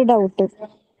 എനിക്കൊരു ഡൗട്ട്.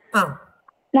 ആ,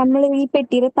 നമ്മൾ ഈ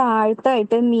പെട്ടിയുടെ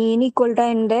താഴത്തായിട്ട് മീൻ ഈക്വൽ ടു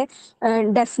അതിന്റെ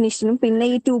ഡെഫിനിഷനും പിന്നെ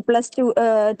ഈ 2 +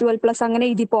 12 + അങ്ങനെ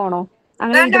എഴുതി പോണോ?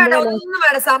 അങ്ങനെ വേണ്ട വേണ്ട, എഴുതുമ്പോൾ ഒന്നും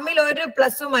വേണ്ട. സമ്മിൽ ഒരു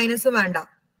പ്ലസും മൈനസും വേണ്ട.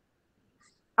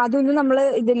 അതൊന്നും നമ്മൾ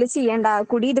ഇതിൽ ചെയ്യണ്ട,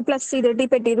 കൂടി ഇത് പ്ലസ് ചെയ്തിട്ട് ഈ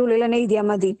പെട്ടിയുടെ ഉള്ളിൽ തന്നെ എഴുതിയാൽ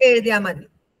മതി. എഴുതിയാ മതി.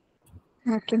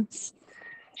 ഓക്കെ.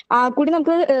 കൂടി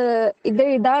നമുക്ക് ഇത്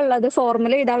എഴുതാനുള്ളത്,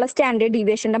 ഫോർമുല എഴുതാനുള്ള സ്റ്റാൻഡേർഡ്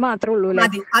ഡീവിയേഷന്റെ മാത്രമേ ഉള്ളൂ അല്ലേ?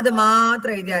 മതി, അത്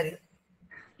മാത്രം എഴുതിയാൽ മതി.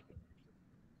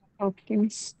 ഓക്കെ.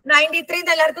 93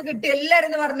 എല്ലാവർക്കും കിട്ടി? എല്ലാരും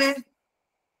എന്ന് പറഞ്ഞേ.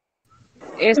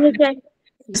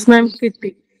 മാം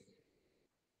കിട്ടി.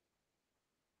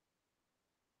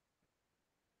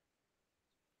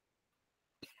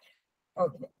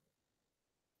 ഓക്കെ,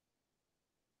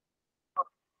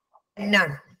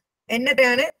 എന്നാണ്?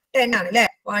 എന്നത്തെയാണ്? 10 ആണ് അല്ലെ?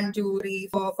 1 2 3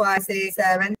 4 5 6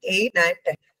 7 8 9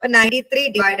 10. അപ്പൊ 93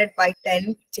 ഡിവൈഡഡ് ബൈ 10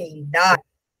 ചെയ്താൽ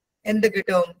എന്ത്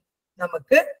കിട്ടും?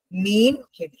 നമുക്ക് മീൻ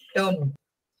കിട്ടും.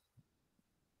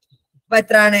 അപ്പൊ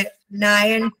എത്രയാണ്?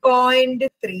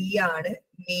 9.3 ആണ്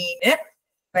മീന്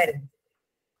വരുന്നത്.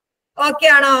 ഓക്കെ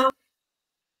ആണോ?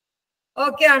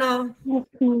 ഓക്കെ ആണോ?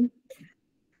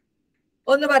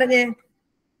 ഒന്ന് പറഞ്ഞേ.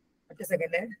 ഒറ്റ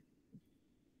സെക്കൻഡ്.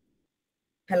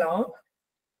 ഹലോ.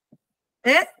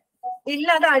 ഇല്ല,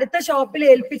 അത് അടുത്ത ഷോപ്പിൽ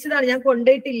ഏൽപ്പിച്ചതാണ്, ഞാൻ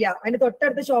കൊണ്ടുപോയിട്ടില്ല. അതിന്റെ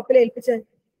തൊട്ടടുത്ത ഷോപ്പിൽ ഏൽപ്പിച്ചത്,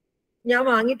 ഞാൻ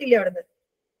വാങ്ങിയിട്ടില്ല അവിടുന്ന്.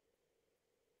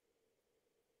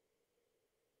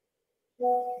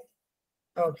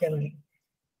 ഓക്കെ.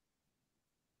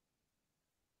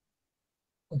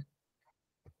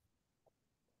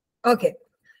 ഓക്കെ,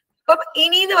 അപ്പൊ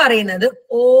ഇനി എന്ന് പറയുന്നത്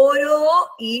ഓരോ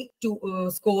ഈ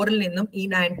സ്കോറിൽ നിന്നും ഈ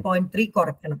 9.3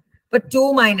 കുറയ്ക്കണം. അപ്പൊ 2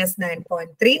 -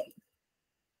 9.3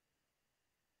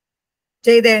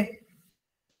 ചെയ്തേ.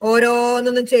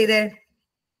 ഓരോന്നൊന്നും ചെയ്തേ.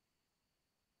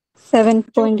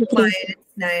 7.3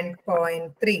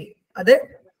 -9.3 അത്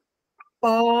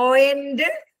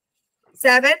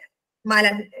 0.7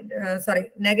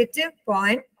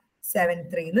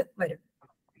 -0.73 വരും.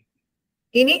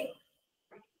 ഇനി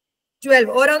 12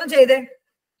 ഓരോന്നും ചെയ്തേ.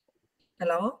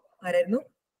 ഹലോ, ആരായിരുന്നു?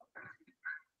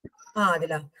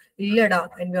 അതിലാ? ഇല്ലടാ,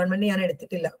 എൻവയോൺമെന്റ് ഞാൻ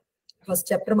എടുത്തിട്ടില്ല. ഫസ്റ്റ്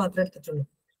ചാപ്റ്റർ മാത്രമേ എടുത്തിട്ടുള്ളൂ.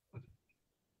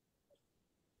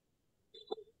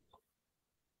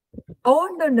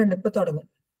 ഉണ്ട്, ഇപ്പൊ തുടങ്ങും.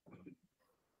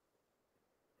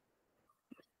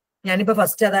 ഞാനിപ്പോ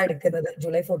ഫസ്റ്റ് അതാ എടുക്കുന്നത്.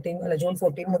 ജൂൺ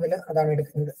 14 മുതൽ അതാണ്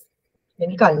എടുക്കുന്നത്.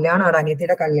 എനിക്ക് കല്യാണമാണ്,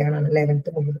 അനിയത്തിയുടെ കല്യാണമാണ് 11th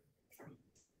മുതൽ.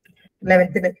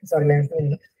 11th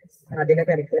മുതൽ അതിനെ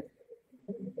കരിക്ക്.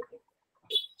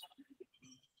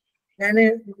 ഞാൻ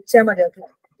വിളിച്ചാൽ മതി,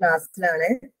 ക്ലാസ്സിലാണ്.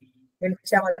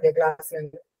 വിളിച്ചാൽ മതി,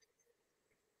 ക്ലാസ്സിലുണ്ട്.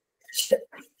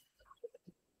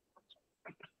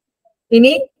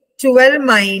 ഇനി 12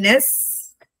 minus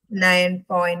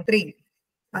 9.3.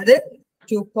 അത്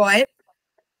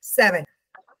 2.7.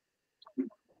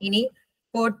 ഇനി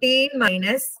 14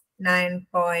 minus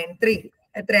 9.3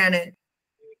 എത്രയാണ്?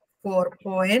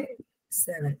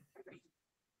 4.7.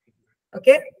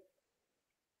 ഓക്കെ.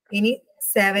 ഇനി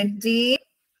 17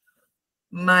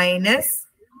 minus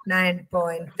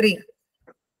 9.3.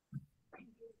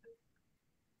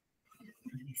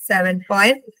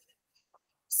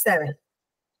 7.7.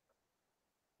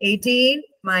 18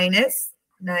 minus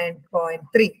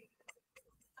 9.3.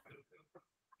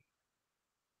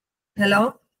 ഹലോ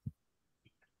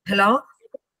ഹലോ,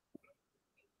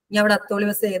 ഞാൻ അവിടെ അത്തോളി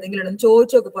ബസ് ഏതെങ്കിലും ഇടം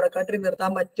ചോദിച്ചു നോക്ക്, പുറക്കാട്ടിൽ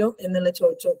നിർത്താൻ പറ്റുമോ എന്നുള്ള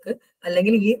ചോദിച്ചു നോക്ക്.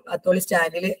 അല്ലെങ്കിൽ ഈ അത്തോളി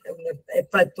സ്റ്റാൻഡിൽ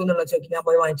എപ്പോ എത്തും എന്നുള്ള ചോദിക്കും, ഞാൻ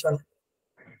പോയി വാങ്ങിച്ചോളാം.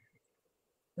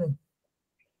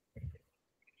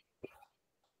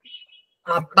 ആ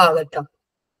ഭാഗത്തോ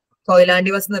കൊയിലാണ്ടി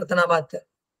ബസ് നിർത്തണ ഭാഗത്ത്.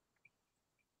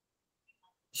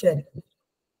 ശരി.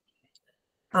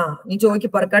 ആ നീ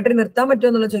ചോദിക്കും പുറക്കാട്ടിൽ നിർത്താൻ പറ്റുമോ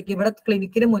എന്നുള്ള ചോദിക്കും. ഇവിടെ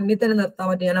ക്ലിനിക്കിന് മുന്നിൽ തന്നെ നിർത്താൻ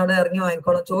പറ്റും, ഞാൻ അവിടെ ഇറങ്ങി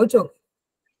വാങ്ങിക്കോളാം, ചോദിച്ചു നോക്ക്.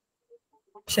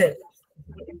 ശരി.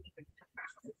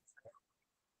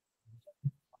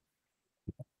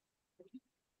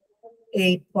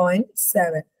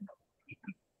 (8.7)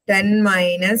 10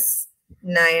 minus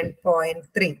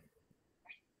 9.3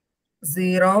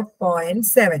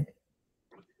 0.7.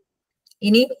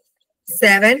 ഇനി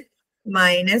 7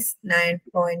 minus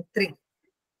 9.3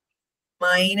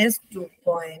 minus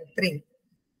 2.3.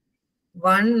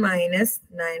 1 minus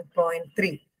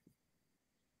 9.3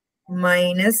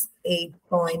 minus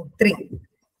 8.3.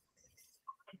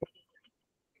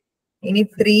 ഇനി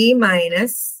 3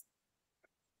 minus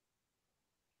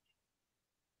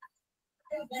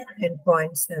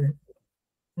 10.7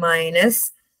 minus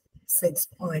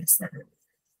 6.7.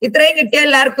 ഇത്രയും കിട്ടിയ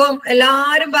എല്ലാവർക്കും?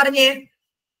 എല്ലാരും പറഞ്ഞേ.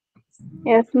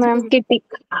 Yes ma'am. കിട്ടി.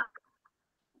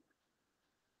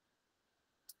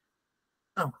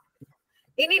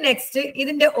 ഇനി നെക്സ്റ്റ്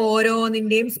ഇതിന്റെ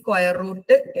ഓരോന്നിന്റെയും സ്ക്വയർ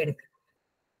റൂട്ട് എടുക്കുക.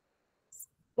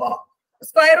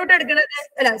 സ്ക്വയർ റൂട്ട് എടുക്കണത്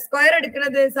അല്ല, സ്ക്വയർ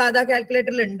എടുക്കണത് സാധാ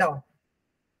കാൽക്കുലേറ്ററിൽ ഉണ്ടോ?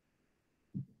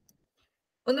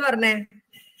 ഒന്ന് പറഞ്ഞേ.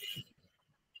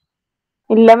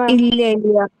 ഇല്ല മാം. ഇല്ല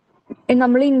ഇല്ല,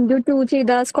 നമ്മൾ ഇൻറ്റു 2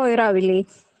 ചെയ്താ സ്ക്വയർ ആവില്ലേ?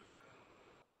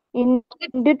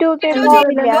 ഇൻറ്റു 2 ചെയ്യുമ്പോ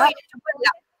ആവില്ല.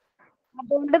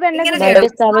 അതുകൊണ്ട് തന്നെ ഇങ്ങനെ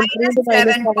Minus ചെയ്യണം.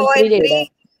 7.3 into minus 7.3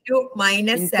 -7.3 to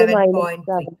minus into 7.3. minus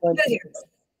 7.3.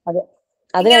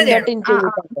 അത് ഇങ്ങനെ രണ്ടോട്ട് ചെയ്യണം. ഇൻറ്റു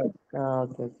ചെയ്തിട്ടുണ്ട്.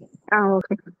 Okay okay.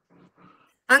 ഓക്കെ.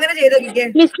 അങ്ങനെ ചെയ്ത് നോക്കിക്കേ.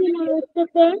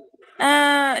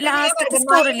 ലാസ്റ്റ്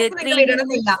സ്കോറില്ലേ നിങ്ങൾ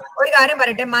ഇടണമെന്നില്ല. ഒരു കാര്യം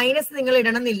പറയട്ടെ, മൈനസ് നിങ്ങൾ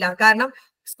ഇടണമെന്നില്ല. കാരണം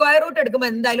സ്ക്വയർ റൂട്ട് എടുക്കുമ്പോൾ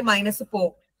എന്തായാലും മൈനസ്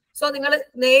പോകും. സോ നിങ്ങൾ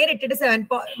നേരിട്ടിട്ട്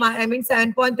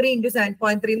 7.3 into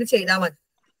 7.3 എന്ന് ചെയ്താൽ മതി.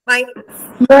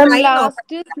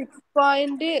 ലാസ്റ്റ്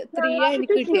 6.3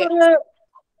 എനിക്ക് കിട്ടിയത്.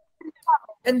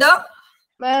 എന്തോ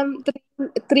മാം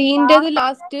 3ന്റേത്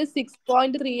ലാസ്റ്റ്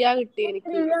 6.3 കിട്ടി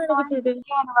എനിക്ക്.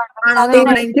 ആണോ?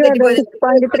 എനിക്ക് തെറ്റിപ്പോയത്.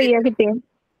 6.3 കിട്ടിയേ.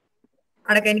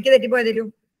 അടക്ക എനിക്ക് തെറ്റിപ്പോയത് തരൂ.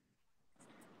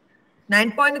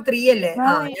 9.3 അല്ലേ? ആ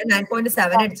ഞാൻ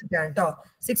 9.7 അടിച്ചിട്ടാണ് കേട്ടോ.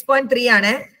 6.3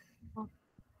 ആണ്.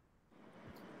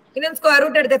 ഇനി സ്ക്വയർ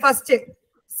റൂട്ട് എടുത്തേ. First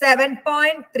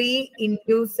 7.3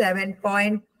 into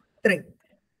 7.3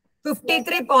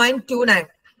 53.29.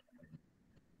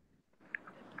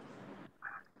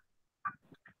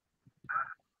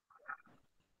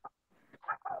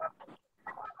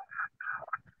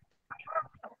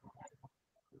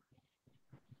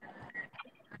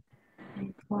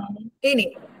 ഇനി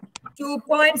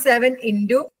 2.7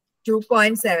 into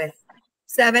 2.7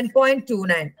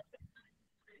 7.29.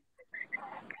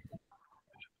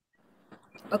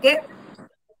 ഓക്കെ.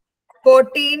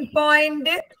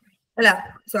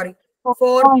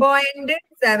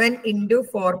 4.7 into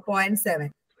 4.7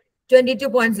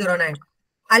 22.09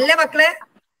 അല്ലേ മക്കളെ?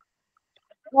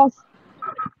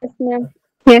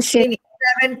 ഇനി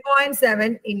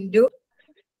 7.7 into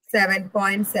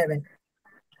 7.7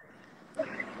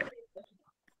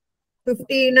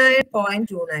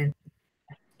 59.29.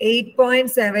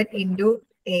 8.7 into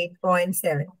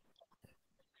 8.7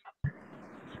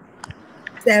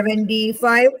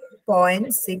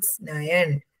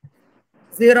 75.69.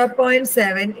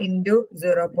 0.7 into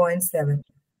 0.7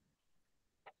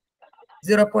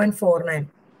 0.49.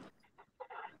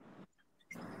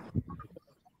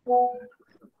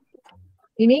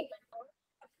 ഇനി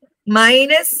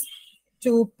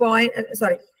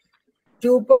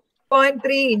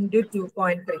 -2.3 into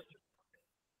 2.3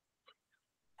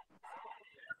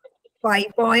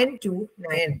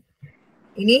 5.29.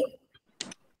 ഇനി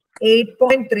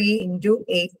 8.3 into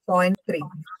 8.3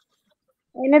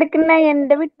 അതിനെടുക്കുന്ന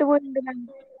എന്റെ വിട്ടുപോയിട്ടുണ്ട്.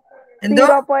 എന്തോ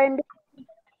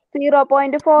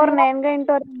 0.49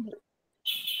 കഴിഞ്ഞിട്ട്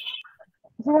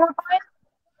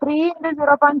 0.3 into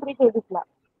 0.3 ചെയ്തിട്ടില്ല.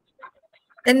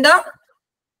 എന്താ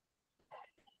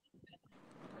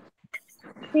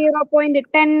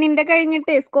 0.10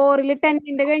 കഴിഞ്ഞിട്ട് സ്കോറിൽ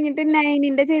 10 കഴിഞ്ഞിട്ട്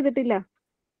 9 ചെയ്തിട്ടില്ല.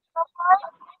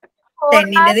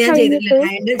 10 ഞാൻ ചെയ്തിട്ടില്ല,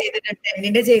 9 ചെയ്തിട്ടുണ്ട്,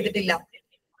 10 ചെയ്തിട്ടില്ല.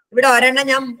 ഇവിടെ ഒരെണ്ണം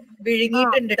ഞാൻ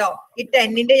വിഴുങ്ങിയിട്ടുണ്ട് കേട്ടോ. ഈ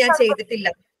 10 ഞാൻ ചെയ്തിട്ടില്ല.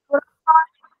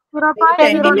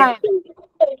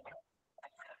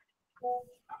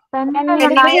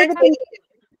 0.09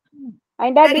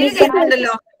 അതിന്റെ അടിയിൽ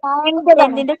ചെയ്തിട്ടുണ്ടല്ലോ.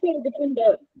 9 ചെയ്തിട്ടുണ്ട്.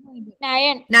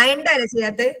 9 അല്ലേ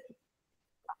ചെയ്യാത്ത?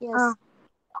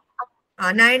 ആ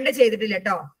 9 ചെയ്തിട്ടില്ല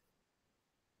കേട്ടോ.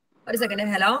 ഒരു സെക്കൻഡ്.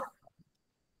 ഹലോ,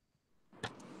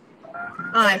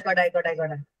 ആയിക്കോട്ടെ.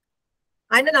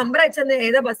 അതിന്റെ നമ്പർ അയച്ചെന്ന്.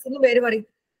 ഏതാ ബസ്സിന് പേര് പറയും?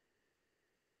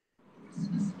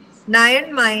 9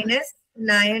 മൈനസ്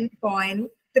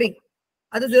 9.3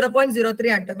 അത് 0.03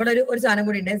 ആണ്. ഇവിടെ ഒരു സാധനം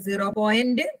കൂടി ഉണ്ട്,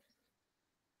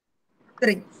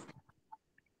 0.3.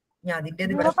 ഞാൻ അതിന്റെ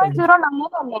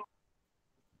 0.09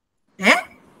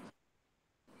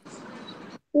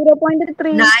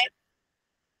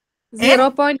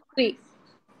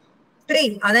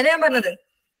 അതന്നെ ഞാൻ പറഞ്ഞത്.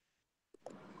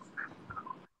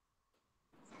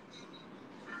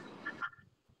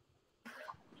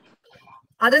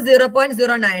 അത്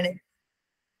 0.09.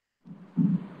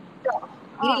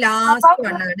 ഈ ലാസ്റ്റ്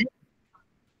വണ്ണാണ്.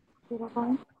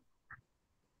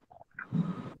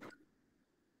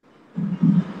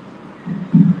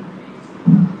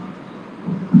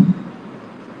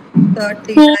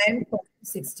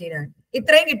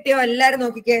 ഇത്രയും കിട്ടിയോ? എല്ലാരും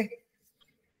നോക്കിക്കേ.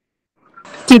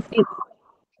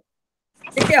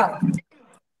 കിട്ടിയോ?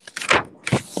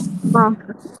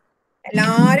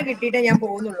 എല്ലാരും കിട്ടിയിട്ടേ ഞാൻ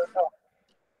പോകുന്നുള്ളൂ കേട്ടോ.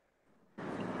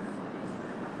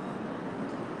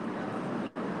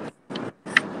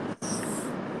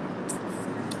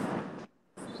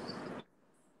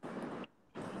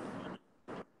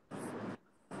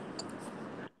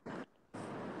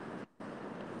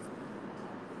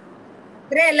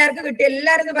 ഇത്രയും എല്ലാവർക്കും കിട്ടി?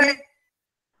 എല്ലാരും പറയാം.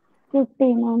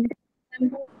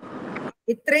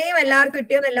 ഇത്രയും എല്ലാവർക്കും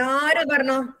കിട്ടിയോന്ന് എല്ലാരും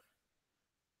പറഞ്ഞോ.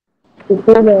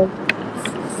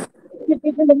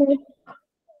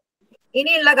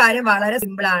 ഇനിയുള്ള കാര്യം വളരെ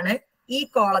സിമ്പിൾ ആണ്. ഈ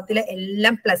കോളത്തിലെ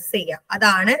എല്ലാം പ്ലസ് ചെയ്യാം.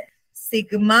 അതാണ്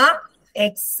സിഗ്മ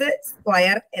എക്സ്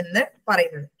സ്ക്വയർ എന്ന്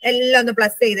പറയുന്നത്. എല്ലാം ഒന്ന്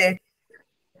പ്ലസ് ചെയ്തേ.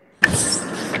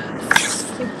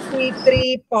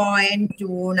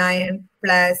 63.29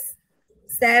 plus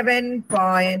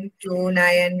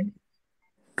 7.29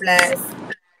 plus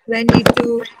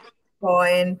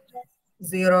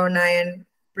 22.09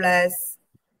 plus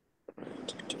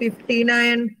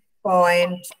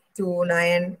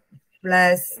 59.29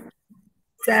 plus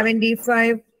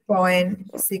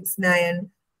 75.69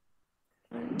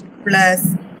 plus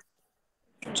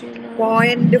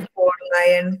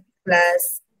 0.49 plus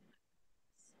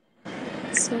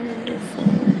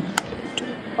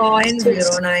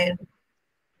 0.09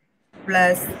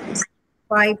 plus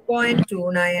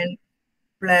 5.29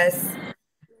 plus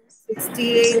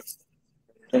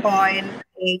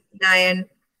 68.89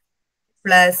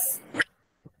 plus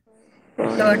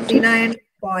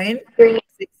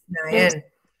 39.69.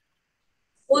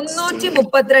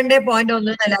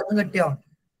 332.1 എല്ലാവർക്കും കിട്ടിയോ?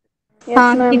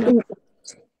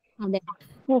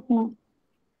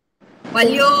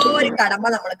 വലിയൊരു കടമ്പ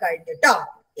നമ്മൾ കഴിഞ്ഞു കേട്ടോ.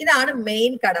 ഇതാണ്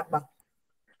മെയിൻ കടമ്പ.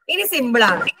 ഇനി സിമ്പിൾ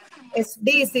ആണ്. SD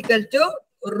is equal to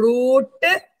root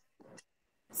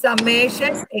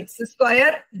summation x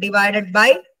square divided by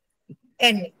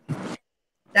n.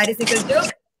 That is equal to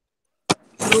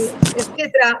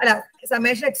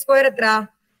summation x square എത്ര?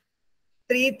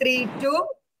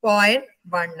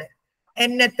 332.1.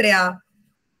 n എത്രയാ?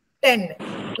 10.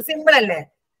 സിമ്പിൾ അല്ലേ?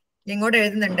 ഇങ്ങോട്ട്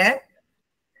എഴുതുന്നുണ്ട്.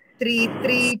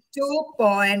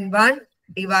 332.1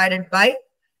 divided by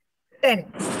 10.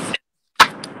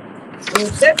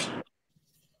 Root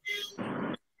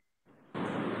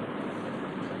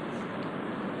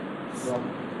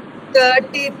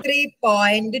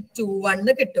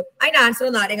 33.21 കിട്ടും. അതിന് ആൻസർ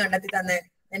ഒന്ന് ആരെയും കണ്ടെത്തി തന്നെ.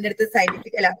 എന്റെ അടുത്ത്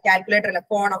സയന്റിഫിക് അല്ല, കാൽക്കുലേറ്റർ അല്ല,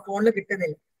 ഫോണിൽ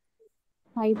കിട്ടുന്നില്ല.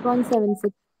 5.76.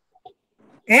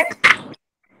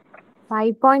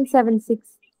 5.76.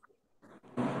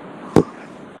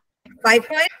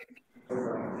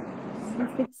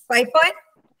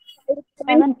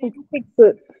 5.76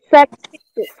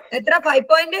 എത്ര?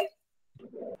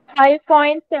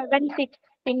 5.76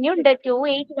 പിന്നെയുണ്ട്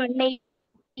 2818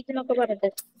 എന്നൊക്കെ പറഞ്ഞത്.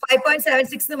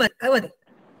 5.76 മതി, അത് മതി.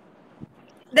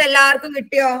 ഇത് എല്ലാവർക്കും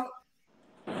കിട്ടിയോ?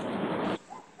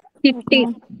 കിട്ടി.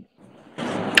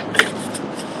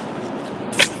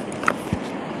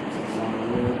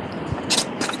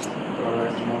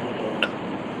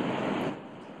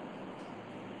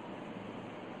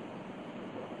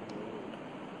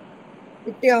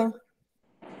 കിട്ടിയോ?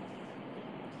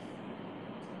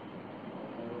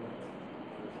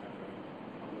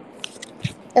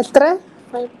 എത്ര?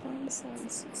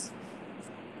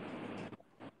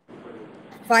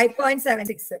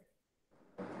 5.76.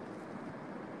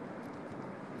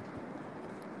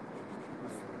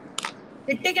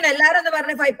 കിട്ടിക്കണ എല്ലാരും ഒന്ന്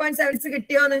പറഞ്ഞ 5.76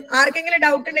 കിട്ടിയോന്ന്. ആർക്കെങ്കിലും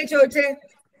ഡൗട്ട് ഉണ്ടെങ്കിൽ ചോദിച്ചേ.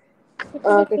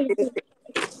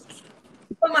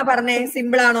 ഇപ്പൊ പറഞ്ഞേ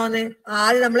സിമ്പിൾ ആണോന്ന്.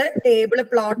 ആദ്യം നമ്മള് ടേബിള്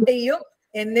പ്ലോട്ട് ചെയ്യും,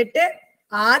 എന്നിട്ട്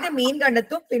ആദ്യം മീൻ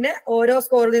കണ്ടെത്തും, പിന്നെ ഓരോ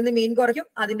സ്കോറിൽ നിന്ന് മീൻ കുറയ്ക്കും,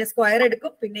 അതിന്റെ സ്ക്വയർ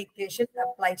എടുക്കും, പിന്നെ ഇക്വേഷൻ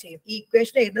അപ്ലൈ ചെയ്യും. ഈ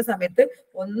ഇക്വേഷൻ എഴുതുന്ന സമയത്ത്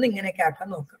ഒന്ന് ഇങ്ങനെയൊക്കെ ആക്കാൻ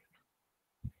നോക്കാം.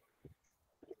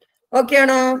 ഓക്കെ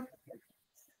ആണോ?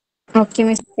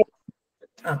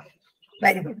 ആ,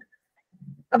 വെരി ഗുഡ്.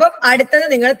 അപ്പം അടുത്തത്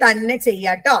നിങ്ങൾ തന്നെ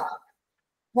ചെയ്യാട്ടോ.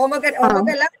 ഹോംവർക്ക്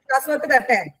എല്ലാം ക്ലാസ് വർക്ക്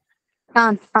തരട്ടെ?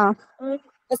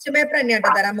 ക്വസ്റ്റ്യൻ പേപ്പർ തന്നെയാട്ടോ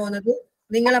തരാൻ പോകുന്നത്.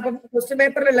 നിങ്ങൾ അപ്പം ക്വസ്റ്റ്യൻ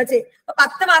പേപ്പറിലുള്ള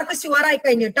 10 മാർക്ക് ഷുവർ ആയി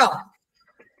കഴിഞ്ഞു കേട്ടോ.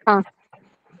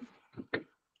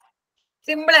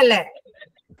 സിമ്പിൾ അല്ലേ?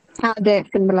 അതെ,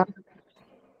 സിമ്പിളാ.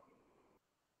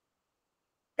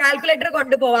 കാൽക്കുലേറ്റർ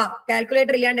കൊണ്ടുപോവാം.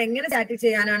 കാൽക്കുലേറ്റർ ഇല്ലാണ്ട് എങ്ങനെ ചാറ്റ്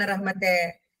ചെയ്യാനാണ് റഹ്മത്തെ?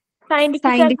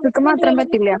 സയന്റിഫിക് മാത്രം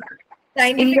പറ്റില്ല.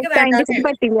 സയന്റിഫിക് സയന്റിഫിക്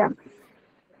പറ്റില്ല.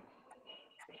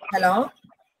 ഹലോ,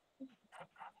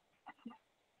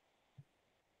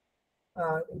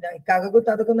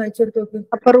 അതൊക്കെ ഒന്ന് അയച്ചെടുത്ത് നോക്ക്.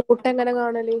 അപ്പൊ റൂട്ട് എങ്ങനെ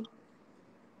കാണല്?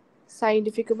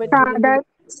 സയന്റിഫിക്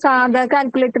സാധാ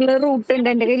കാൽക്കുലേറ്ററിൽ റൂട്ട് ഉണ്ട്.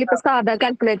 എന്റെ കയ്യിൽ ഇപ്പൊ സാധാ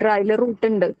കാൽക്കുലേറ്റർ, അതിൽ റൂട്ട്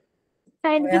ഉണ്ട്.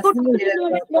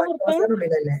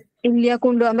 ഇല്ല,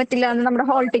 കൊണ്ടുപോകാൻ പറ്റില്ല. നമ്മുടെ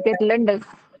ഹോൾ ടിക്കറ്റിലുണ്ട്.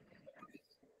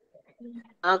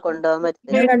 കൊണ്ടുപോകാൻ ഞാൻ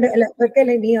പറ്റില്ല.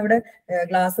 കണ്ടല്ലേ നീ അവിടെ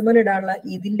ഗ്ലാസ് മേൽ ഇടാനുള്ള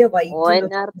ഇതിന്റെ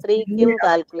ONR3ക്കും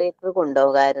കാൽക്കുലേറ്റർ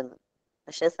കൊണ്ടുപോകായിരുന്നു.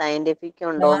 പക്ഷെ സയന്റിഫിക്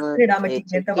ഉണ്ടോന്ന് ഇടാൻ പറ്റും.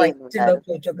 ഇങ്ങനത്തെ വൈറ്റ് ഉണ്ടോ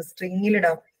ചോദിച്ചോക്ക്.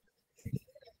 സ്ട്രിങ്ങിലിടാം.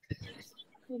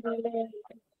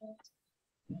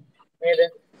 ഏത്?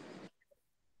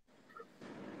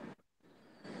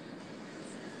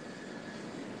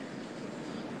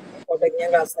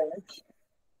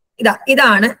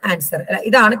 ഇതാണ് ആൻസർ.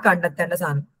 ഇതാണ് കണ്ടെത്തേണ്ട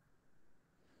സാധനം.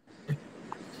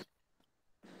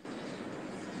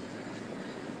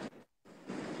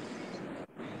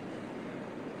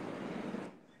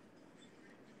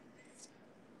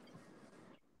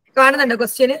 കാണുന്നുണ്ടോ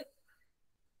ക്വസ്റ്റ്യന്?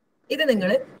 ഇത് നിങ്ങൾ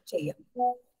ചെയ്യാം.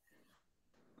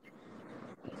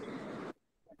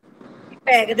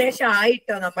 ഇപ്പൊ ഏകദേശം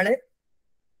ആയിട്ടോ നമ്മള്.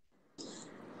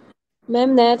 മാം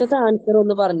നേരത്തെ ആൻസർ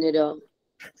ഒന്ന് പറഞ്ഞുതരോ?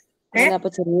 അപ്പൊ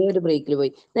ചെറിയൊരു ബ്രേക്കിൽ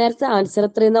പോയി. നേരത്തെ ആൻസർ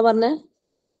എത്രയെന്നാ പറഞ്ഞേ?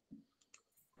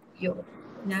 അയ്യോ,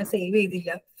 ഞാൻ സേവ്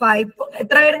ചെയ്തില്ല. 5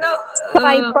 എത്രയായിരുന്നു?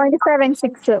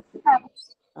 5.76.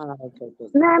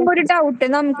 മാം, ഒരു ഡൗട്ട്.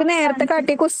 നമുക്ക് നേരത്തെ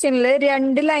കാട്ടിയ ക്വസ്റ്റ്യനില്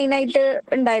 2 ലൈനായിട്ട്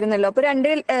ഉണ്ടായിരുന്നല്ലോ. അപ്പൊ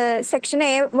 2 സെക്ഷൻ A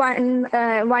 1,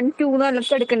 2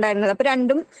 എന്നൊക്കെ എടുക്കണ്ടായിരുന്നത്. അപ്പൊ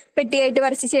രണ്ടും പെട്ടിയായിട്ട്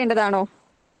വരച്ച് ചെയ്യേണ്ടതാണോ?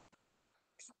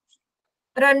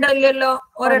 രണ്ടല്ലോ,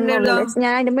 ഒരെണ്ണേ ഉള്ളൂ.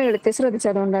 ഞാൻ അതിന്റെ മേളത്തെ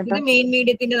ശ്രദ്ധിച്ചതുകൊണ്ടാണ്. ഇത് മെയിൻ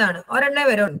മീഡിയത്തിന്റെതാണ്. ഒരെണ്ണേ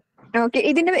വരുള്ളൂ. ഓക്കെ.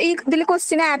 ഇതിൽ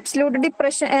ക്വസ്റ്റ്യൻ ആബ്സല്യൂട്ട്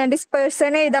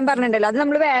ഡിസ്പേഴ്സൺ എഴുതാൻ പറഞ്ഞിട്ടുണ്ടല്ലോ. അത്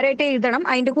നമ്മൾ വേറെ ആയിട്ട് എഴുതണം.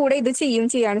 അതിന്റെ കൂടെ ഇത്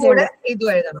ചെയ്യാണ്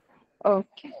ഇതും എഴുതണം.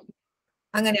 ഓക്കെ,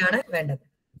 അങ്ങനെയാണ് വേണ്ടത്.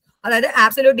 അതായത്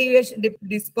ആബ്സല്യൂട്ട് ഡീവിയേഷൻ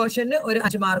ഡിസ്പേർഷന് ഒരു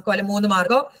 5 മാർക്കോ അല്ലെ 3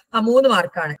 മാർക്കോ, 3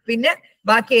 മാർക്കാണ്. പിന്നെ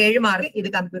ബാക്കി 7 മാർക്ക് ഇത്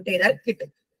കമ്പ്യൂട്ട് ചെയ്താൽ കിട്ടും.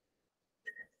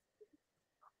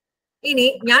 ഇനി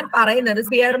ഞാൻ പറയുന്നത്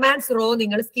സ്പിയർമാൻസ് റോ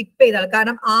നിങ്ങൾ സ്കിപ്പ് ചെയ്താൽ,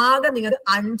 കാരണം ആകെ നിങ്ങൾക്ക്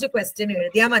 5 ക്വസ്റ്റ്യൻ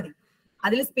എഴുതിയാൽ മതി.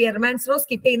 അതിൽ സ്പിയർമാൻസ് റോ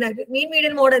സ്കിപ്പ് ചെയ്യുന്ന മീൻ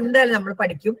മീഡിയൻ മോഡ് എന്തായാലും നമ്മൾ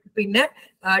പഠിക്കും. പിന്നെ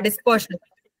ഡിസ്പേർഷൻ.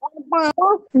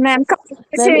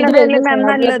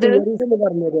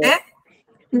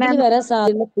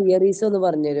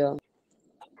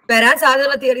 വരാൻ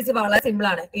സാധ്യതയുള്ള തിയറീസ് വളരെ സിമ്പിൾ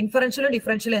ആണ്. ഇൻഫറൻഷ്യലും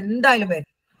ഡിഫറൻഷ്യലും എന്തായാലും വരും.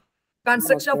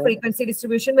 കൺസ്ട്രക്ഷൻ ഓഫ് ഫ്രീക്വൻസി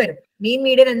ഡിസ്ട്രിബ്യൂഷൻ വരും. മീൻ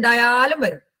മീഡിയൻ എന്തായാലും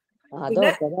വരും.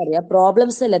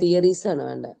 പ്രോബ്ലംസ് അല്ല, തിയറീസ് ആണ്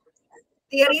വേണ്ടത്.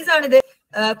 തിയറീസ് ആണിത്.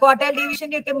 ക്വാർട്ടൈൽ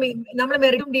ഡിവിഷന്റെ ഒക്കെ നമ്മൾ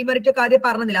മെറിറ്റും ഡിമെറിറ്റും ഒക്കെ ആദ്യം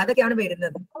പറഞ്ഞില്ല, അതൊക്കെയാണ്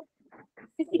വരുന്നത്.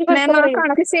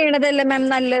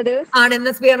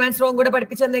 ആണെന്ന് സ്പിയർമാൻസ് റോ കൂടെ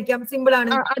പഠിപ്പിച്ചു തന്നേക്കാം. സിമ്പിൾ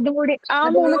ആണ്.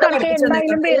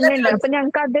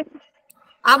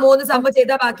 ആ 3 സമ്മ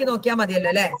ചെയ്താൽ ബാക്കി നോക്കിയാൽ മതിയല്ലോ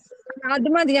അല്ലെ? അത്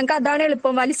മതി. ഞങ്ങൾക്ക് അതാണ്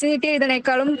എളുപ്പം. വലിച്ചു നീട്ടി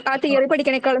എഴുതണേക്കാളും ആ തിയറി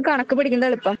പഠിക്കണേക്കാളും കണക്ക് പഠിക്കുന്നത്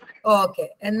എളുപ്പം. ഓക്കെ,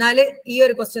 എന്നാല് ഈ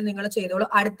ഒരു ക്വസ്റ്റ്യൻ നിങ്ങൾ ചെയ്തോളൂ.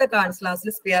 അടുത്ത ക്ലാസ്സിൽ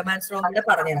സ്പിയർമാൻസ് റോ കൂടെ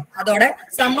പറഞ്ഞുതരാം. അതോടെ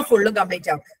സമ്മ ഫുള്ളും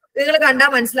കംപ്ലീറ്റ് ആവും. നിങ്ങൾ കണ്ടാൽ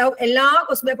മനസ്സിലാവും എല്ലാ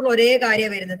ക്വസ്റ്റ്യൻ പേപ്പറിലും ഒരേ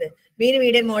കാര്യം വരുന്നത്. മീൻ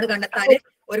മീഡിയൻ മോഡ് കണ്ടെത്താൻ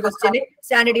ഒരു ക്വസ്റ്റ്യന്,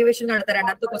 സ്റ്റാൻഡേർഡ് ഡീവിയേഷൻ കണ്ടെത്താൻ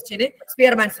രണ്ടാമത്തെ ക്വസ്റ്റ്യന്,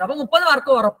 സ്പിയർമാൻസ് റോ. അപ്പൊ 30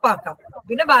 മാർക്ക് ഉറപ്പാക്കാം.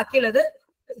 പിന്നെ ബാക്കിയുള്ളത്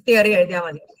തിയറി എഴുതിയാൽ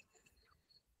മതി.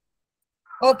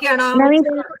 ഓക്കെ ആണോ?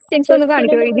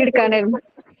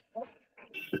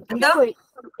 എന്താ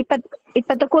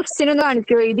ഇപ്പത്തെ ക്വസ്റ്റ്യൻ ഒന്ന്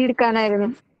കാണിക്കോ? എഴുതിയെടുക്കാനായിരുന്നു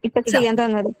ഇപ്പൊ ചെയ്യാൻ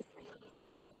തന്നത്.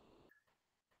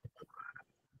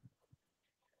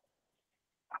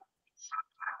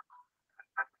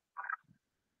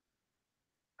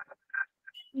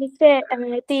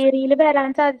 തിയറിയിൽ വരാൻ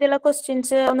സാധ്യതയുള്ള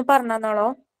ക്വസ്റ്റ്യൻസ് ഒന്ന് പറഞ്ഞോളോ?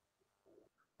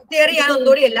 തിയറി ഞാൻ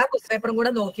ഒന്നുകൂടി എല്ലാ ക്വസ്റ്റ്യൻ പേപ്പറും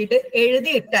കൂടെ നോക്കിയിട്ട്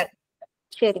എഴുതിയിട്ടാൽ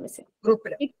ശരി മിസ്.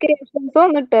 ഗ്രൂപ്പിൽ ഇക്വേഷൻസ്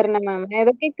ഒന്ന് ഇട്ടുതരണം മാം.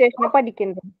 ഏതൊക്കെ ഇക്വേഷനെ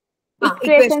പഠിക്കുന്നത്?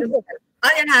 ഇക്വേഷൻ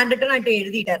അത് ഞാൻ ഹാൻഡ് റിട്ടൺ ആയിട്ട്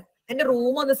എഴുതിയിട്ടാൽ എന്റെ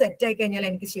റൂം ഒന്ന് സെറ്റ് ആയി കഴിഞ്ഞാൽ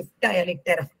എനിക്ക് ഷിഫ്റ്റ് ആയാൽ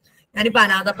ഇട്ടരാം. ഞാനിപ്പോ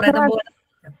അനാഥപ്രേതം പോലെ.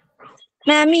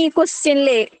 മാം ഈ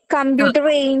ക്വസ്റ്റ്യനിലെ computer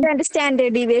range and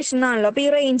standard deviation ആണല്ലോ. അപ്പൊ ഈ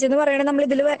റേഞ്ച് എന്ന് പറയുന്നത് നമ്മൾ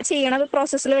ഇതിൽ ചെയ്യണ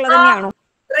പ്രോസസ്സിലുള്ളത് തന്നെയാണോ?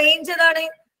 റേഞ്ച് ഏതാണ്?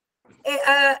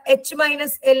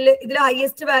 H-L ഇതിൽ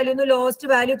ഹയസ്റ്റ് വാല്യൂ ലോവസ്റ്റ്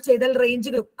വാല്യൂ ചെയ്താൽ റേഞ്ച്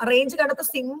കിട്ടും. റേഞ്ച് കണ്ടപ്പോ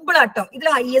സിമ്പിൾ ആട്ടോ. ഇതിൽ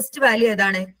ഹയസ്റ്റ് വാല്യൂ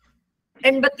ഏതാണ്?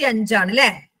 85 ആണ് അല്ലേ?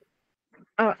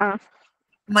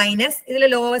 മൈനസ് ഇതിൽ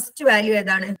ലോവസ്റ്റ് വാല്യൂ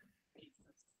ഏതാണ്?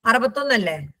 61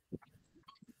 അല്ലേ?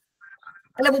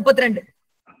 അല്ല 32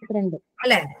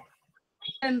 അല്ലേ?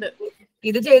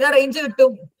 ഇത് ചെയ്ത റേഞ്ച്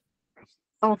കിട്ടും.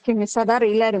 Okay miss,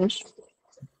 അതറിയില്ലായിരുന്നു.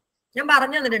 ഞാൻ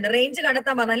പറഞ്ഞു തന്നിട്ടുണ്ട്. റേഞ്ച്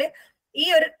കണ്ടെത്താൻ പറഞ്ഞാല് ഈ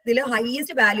ഒരു ഇതില്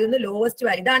ഹയസ്റ്റ് വാല്യൂ ലോവസ്റ്റ്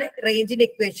വാല്യൂ, ഇതാണ് റേഞ്ചിന്റെ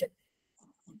equation.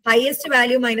 Highest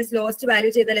value minus lowest value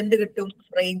ചെയ്താൽ എന്ത് കിട്ടും?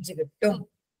 റേഞ്ച് കിട്ടും.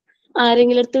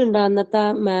 ആരെങ്കിലും അടുത്ത് ഉണ്ടോ അന്നത്തെ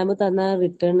മാം തന്ന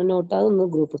റിട്ടേൺ നോട്ട്? അതൊന്ന്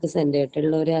ഗ്രൂപ്പൊക്കെ സെൻഡ്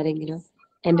ചെയ്തിട്ടുള്ളവര് ആരെങ്കിലും?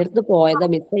 എന്റെ അടുത്ത് പോയതാ,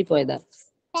 മിസ്സായി പോയതാ.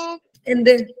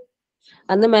 എന്ത്?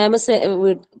 അന്ന് മാം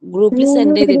ഗ്രൂപ്പിൽ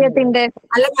സെൻഡ് ചെയ്തിട്ടുണ്ട്.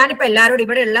 അല്ല, ഞാനിപ്പോ എല്ലാരോടും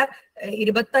ഇവിടെയുള്ള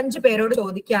 25 പേരോട്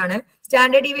ചോദിക്കാണ്,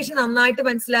 സ്റ്റാൻഡേർഡ് ഡീവിയേഷൻ നന്നായിട്ട്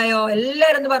മനസ്സിലായോ?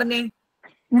 എല്ലാരും എന്ന് പറഞ്ഞേ.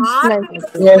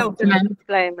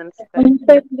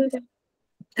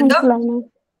 എന്തോ?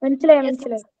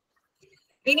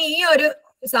 ഇനി ഈ ഒരു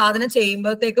സാധനം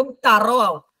ചെയ്യുമ്പോഴത്തേക്കും തറോ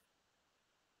ആവും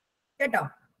കേട്ടോ.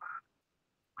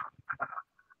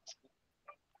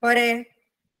 പോരെ?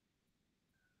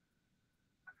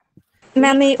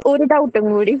 മാം ഒരു ഡൗട്ടും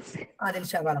കൂടി. അതിൽ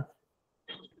ശകലം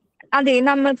അതെ,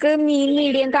 നമുക്ക് മീൻ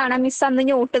മീഡിയം കാണാൻ മിസ് അന്ന്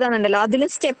നോട്ട് തന്നിട്ടുണ്ടല്ലോ. അതിൽ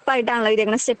സ്റ്റെപ്പ് ആയിട്ടാണല്ലോ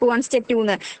എഴുതിയേക്കണം, സ്റ്റെപ്പ് 1 സ്റ്റെപ്പ്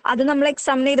 2. അത് നമ്മൾ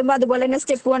എക്സാമിന് എഴുതുമ്പോൾ അതുപോലെ തന്നെ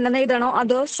സ്റ്റെപ്പ് 1 എഴുതണോ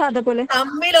അതോ അതേപോലെ?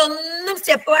 തമ്മിലൊന്നും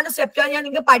സ്റ്റെപ്പ് 1 സ്റ്റെപ്പ് 2 ഞാൻ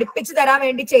നിങ്ങൾക്ക് പഠിപ്പിച്ചു തരാൻ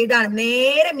വേണ്ടി ചെയ്താണ്.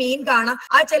 നേരെ മീൻ കാണാം.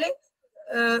 ആച്ചാല്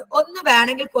ഒന്ന്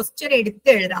വേണമെങ്കിൽ ക്വസ്റ്റ്യൻ എടുത്ത്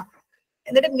എഴുതാം.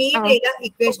 എന്നിട്ട് മീൻ എഴുതാ,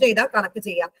 ഇക്വേഷൻ എഴുതാ, കണക്ക്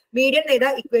ചെയ്യാം. മീഡിയം എഴുതാ,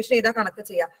 ഇക്വേഷൻ എഴുതാ, കണക്ക്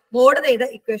ചെയ്യാം. മോഡ് എഴുതാ,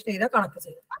 ഇക്വേഷൻ എഴുതാ, കണക്ക്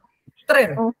ചെയ്യാം.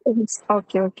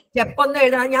 സ്റ്റെപ്പ് ഒന്ന്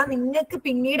എഴുതാൻ ഞാൻ നിങ്ങൾക്ക്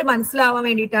പിന്നീട് മനസ്സിലാവാൻ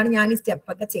വേണ്ടിയിട്ടാണ് ഞാൻ ഈ സ്റ്റെപ്പ്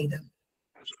ഒക്കെ ചെയ്തത്.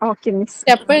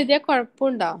 സ്റ്റെപ്പ് എഴുതിയ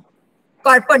കുഴപ്പമുണ്ടോ?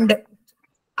 കുഴപ്പമുണ്ട്.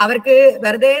 അവർക്ക്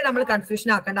വെറുതെ നമ്മൾ കൺഫ്യൂഷൻ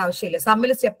ആക്കേണ്ട ആവശ്യമില്ല. സമ്മിൽ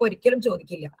സ്റ്റെപ്പ് ഒരിക്കലും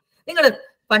ചോദിക്കില്ല. നിങ്ങൾ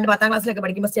പണ്ട് 10ാം ക്ലാസ്സിലൊക്കെ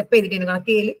പഠിക്കുമ്പോൾ സ്റ്റെപ്പ് എഴുതിയിട്ട്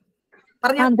കണക്ക് ചെയ്യല്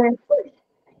പറഞ്ഞ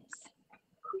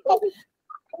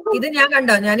ഇത് ഞാൻ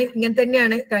കണ്ടോ. ഞാൻ ഇങ്ങനെ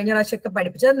തന്നെയാണ് കഴിഞ്ഞ പ്രാവശ്യമൊക്കെ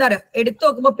പഠിപ്പിച്ചത്. എന്താ പറയുക, എടുത്തു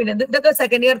നോക്കുമ്പോ പിന്നെ ഇതൊക്കെ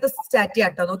സെക്കൻഡ് ഇയർത്തെ സ്റ്റാറ്റി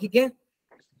ആട്ടോ. നോക്കിക്കേ,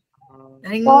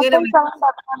 ഞാൻ ഇങ്ങനെ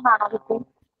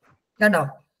കണ്ടോ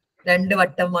 2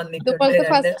 വട്ടം വന്നിട്ടുണ്ട്.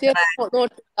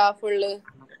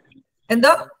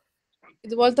 എന്തോ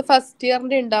ഇതുപോലത്തെ ഫസ്റ്റ്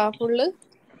ഇയറിന്റെ ഉണ്ടാ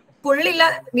ഫുള്ളില്ല.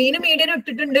 മീനും മീഡിയനും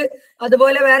ഇട്ടിട്ടുണ്ട്.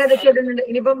 അതുപോലെ വേറെ ഏതൊക്കെ ഇടുന്നുണ്ട്.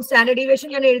 ഇനിയിപ്പം സ്റ്റാൻഡേർഡ് ഡീവിയേഷൻ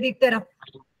ഞാൻ എഴുതി തരാം.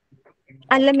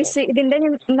 അല്ല മിസ്, ഇതിന്റെ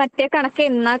മറ്റേ കണക്ക്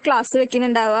എന്നാ ക്ലാസ്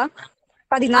വെക്കുന്നുണ്ടാവുക?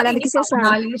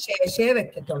 14 ശേഷേ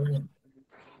വെക്കത്തുള്ളൂ.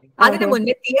 അതിനു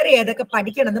മുന്നേ തിയറി ഏതൊക്കെ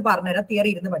പഠിക്കണം എന്ന് പറഞ്ഞുതരാം. തിയറി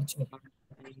ഇരുന്ന് പഠിച്ചു.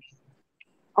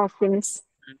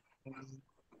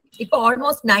 ഇപ്പൊ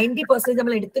ഓൾമോസ്റ്റ് 90%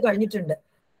 നമ്മൾ എടുത്തു കഴിഞ്ഞിട്ടുണ്ട്.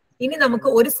 ഇനി നമുക്ക്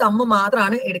ഒരു സമ്മ്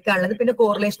മാത്രമാണ് എടുക്കാനുള്ളത്. പിന്നെ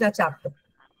കോറിലേഷൻ ആ ചാപ്റ്റർ.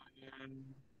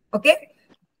 ഓക്കെ,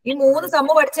 ഈ 3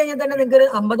 സമ്മ് പഠിച്ചു കഴിഞ്ഞാൽ തന്നെ നിങ്ങൾക്ക്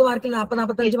 50 മാർക്കിൽ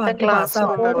 40-45 മാർക്ക്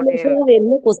പാസ്സാവും.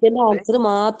 ക്വസ്റ്റ്യന്റെ ആൻസർ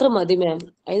മാത്രം മതി മാം.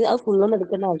 അത് ഫുള്ളൊന്നും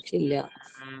എടുക്കേണ്ട ആവശ്യമില്ല.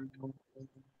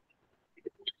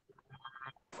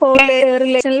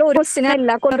 റിലേഷനിൽ ഒരു ക്വസ്റ്റ്യൻ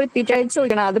എല്ലാ റിപ്പീറ്റ് ആയിട്ട്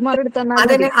ചോദിക്കണം. അത് മാറി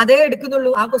എടുത്താൽ അതേ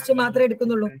എടുക്കുന്നുള്ളൂ. ആ ക്വസ്റ്റ്യൻ മാത്രമേ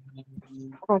എടുക്കുന്നുള്ളൂ.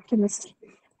 Okay miss.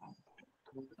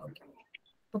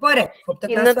 പോരെ?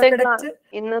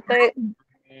 ഇന്നത്തെ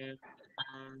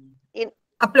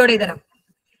അപ്ലോഡ് ചെയ്തരാം.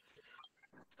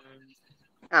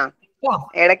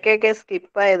 ഇടയ്ക്കൊക്കെ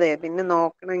സ്കിപ്പ് ആയതേ, പിന്നെ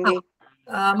നോക്കണമെങ്കിൽ.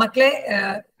 മക്കളെ,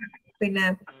 പിന്നെ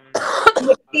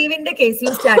ഇലക്ടീവിന്റെ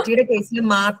കേസിലും സ്റ്റാറ്റിയുടെ കേസിലും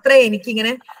മാത്രമേ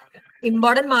എനിക്കിങ്ങനെ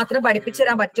ഇമ്പോർട്ടന്റ് മാത്രം പഠിപ്പിച്ചു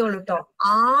തരാൻ പറ്റുള്ളൂ കേട്ടോ.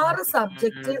 6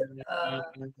 സബ്ജക്ട്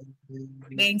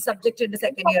മെയിൻ സബ്ജക്ട് ഉണ്ട്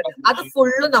സെക്കൻഡ് ഇയറിൽ. അത്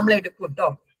ഫുള്ളും നമ്മൾ എടുക്കും കേട്ടോ.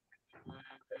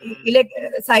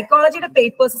 സൈക്കോളജിയുടെ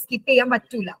പേപ്പേഴ്സ് സ്കിപ്പ് ചെയ്യാൻ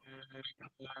പറ്റൂല.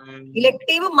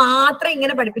 ഇലക്ടീവ് മാത്രമേ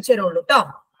ഇങ്ങനെ പഠിപ്പിച്ചു തരുള്ളൂ കേട്ടോ.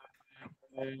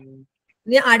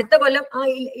 ഇനി അടുത്ത കൊല്ലം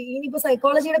ഇനിയിപ്പോ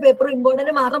സൈക്കോളജിയുടെ പേപ്പർ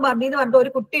ഇമ്പോർട്ടന്റ് മാത്രം പറഞ്ഞെന്ന് പറഞ്ഞിട്ട്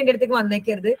ഒരു കുട്ടി എന്റെ അടുത്തേക്ക്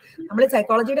വന്നേക്കരുത്. നമ്മൾ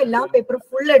സൈക്കോളജിയുടെ എല്ലാ പേപ്പറും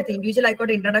ഫുൾ എടുത്ത്, ഇൻഡിവിജ്വൽ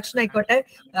ആയിക്കോട്ടെ, ഇൻട്രൊഡക്ഷൻ ആയിക്കോട്ടെ,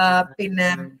 പിന്നെ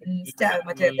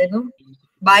മറ്റേതായിരുന്നു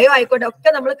ബയോ ആയിക്കോട്ടെ, ഒക്കെ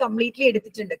നമ്മൾ കംപ്ലീറ്റ്ലി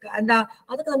എടുത്തിട്ടുണ്ട്. എന്താ,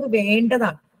 അതൊക്കെ നമുക്ക്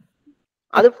വേണ്ടതാണ്.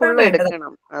 അത് ഫുൾ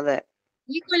എടുക്കണം. അതെ,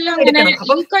 ഈ കൊല്ലം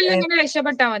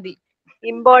രക്ഷപ്പെട്ടാ മതി.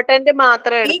 ഇമ്പോർട്ടന്റ്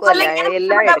മാത്രം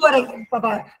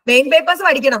മെയിൻ പേപ്പേഴ്സ്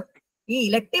പഠിക്കണം. ഈ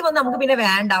ഇലക്ടീവ് ഒന്നും നമുക്ക് പിന്നെ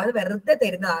വേണ്ട, അത് വെറുതെ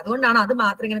തരുന്നത്. അതുകൊണ്ടാണ് അത്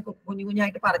മാത്രം ഇങ്ങനെ കുഞ്ഞു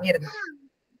കുഞ്ഞായിട്ട് പറഞ്ഞു തരുന്നത്.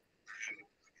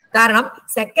 കാരണം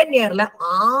സെക്കൻഡ് ഇയറിലെ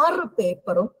 6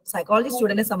 പേപ്പറും സൈക്കോളജി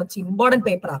സ്റ്റുഡന്റിനെ സംബന്ധിച്ച് ഇമ്പോർട്ടന്റ്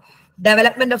പേപ്പറാണ്.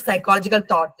 Development of psychological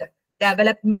thought,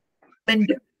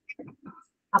 development,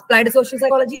 applied social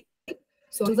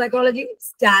psychology,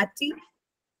 സ്റ്റാറ്റി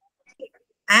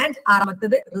and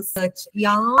 6ാമത്തേത് research. ഈ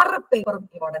 6 പേപ്പറും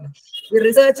ഇമ്പോർട്ടന്റ്. ഈ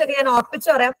റിസർച്ച് ഒക്കെ ഞാൻ ഉറപ്പിച്ചു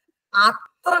പറയാം,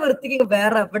 അത്ര വൃത്തിക്ക്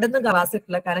വേറെ എവിടെ നിന്നും ക്ലാസ്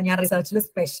കിട്ടില്ല. കാരണം ഞാൻ റിസർച്ചിൽ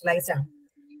സ്പെഷ്യലൈസ്ഡ് ആണ്.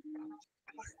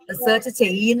 റിസർച്ച്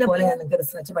ചെയ്യുന്ന പോലെ ഞാൻ നിങ്ങൾക്ക്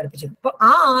റിസർച്ച് പഠിപ്പിച്ചു. അപ്പൊ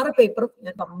ആ 6 പേപ്പറും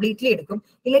ഞാൻ കംപ്ലീറ്റ്ലി എടുക്കും.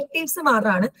 ഇലക്ടീവ്സ്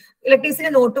മാത്രമാണ്.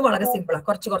 ഇലക്ടീവ്സിന്റെ നോട്ടും വളരെ സിമ്പിളാണ്,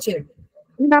 കുറച്ച് എഴുതും.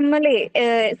 നമ്മള്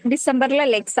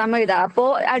ഡിസംബറിലല്ലേ എക്സാം എഴുതാ, അപ്പൊ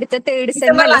അടുത്ത തേർഡ്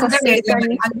സെം ഡിസംബറിൽ അല്ലേ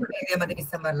 5 എഴുതിയാൽ മതി.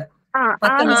 ഡിസംബറിൽ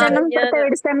 5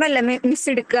 തേർഡ് സെം അല്ലേ മിസ്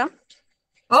എടുക്കുക?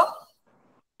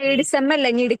 തേർഡ് സെം അല്ലേ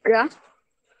ഇനി എടുക്കുക?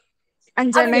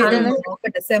 5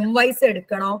 നോക്കട്ടെ, സെം വൈസ്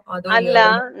എടുക്കണോ അതോ? അല്ല,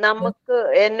 നമുക്ക്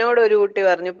എന്നോട് ഒരു കുട്ടി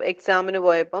പറഞ്ഞു എക്സാമിന്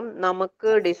പോയപ്പം നമുക്ക്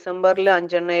ഡിസംബറിൽ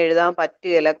 5 എഴുതാൻ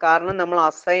പറ്റുകയില്ല, കാരണം നമ്മൾ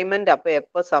അസൈൻമെന്റ് അപ്പൊ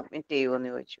എപ്പോ സബ്മിറ്റ് ചെയ്യുമെന്ന്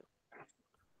ചോദിച്ചു.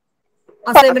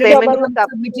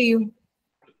 സബ്മിറ്റ് ചെയ്യും.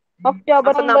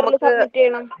 ഒക്ടോബർ നമുക്ക് സബ്മിറ്റ്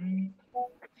ചെയ്യണം.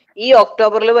 ഈ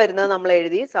ഒക്ടോബറിൽ വരുന്നത് നമ്മൾ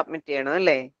എഴുതി സബ്മിറ്റ് ചെയ്യണം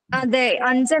അല്ലേ? അതെ,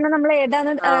 5 നമ്മൾ ഏതാണ്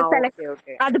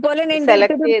അതുപോലെ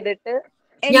സെലക്ട് ചെയ്തിട്ട്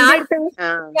ഞാൻ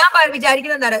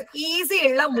വിചാരിക്കുന്നത് ഈസി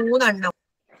ഉള്ള 3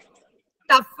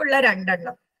 ടഫ് ഉള്ള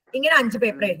 2 ഇങ്ങനെ 5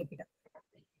 പേപ്പർ എഴുതിപ്പിക്കാം.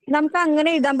 നമുക്ക് അങ്ങനെ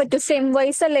എഴുതാൻ പറ്റും. സെം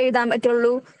വൈസ് അല്ലേ എഴുതാൻ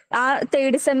പറ്റുള്ളൂ. ആ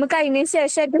തേർഡ് സെം കഴിഞ്ഞ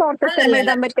ശേഷം ഫോർത്ത് സെം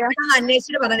എഴുതാൻ പറ്റുക.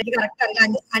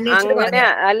 അങ്ങനെ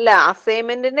അല്ല,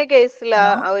 അസൈൻമെന്റിന്റെ കേസിൽ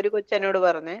ഒരു കൊച്ചനോട്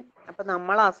പറഞ്ഞേ. അപ്പൊ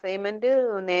നമ്മൾ അസൈൻമെന്റ്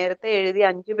നേരത്തെ എഴുതി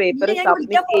 5 പേപ്പർ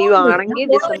സബ്മിറ്റ് ചെയ്യുവാണെങ്കിൽ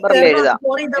ഡിസംബറിൽ എഴുതാം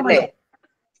അല്ലേ?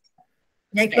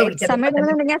 എക്സാം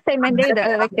എഴുതണമെന്നുണ്ടെങ്കിൽ അസൈൻമെന്റ്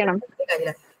വെക്കണം.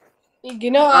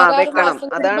 വെക്കണം.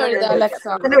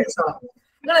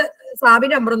 അതാണ്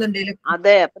സാബിന്റെ നമ്പർ ഒന്നും ഉണ്ടെങ്കിലും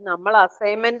അതെ. അപ്പൊ നമ്മൾ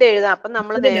അസൈൻമെന്റ് എഴുതാം. അപ്പൊ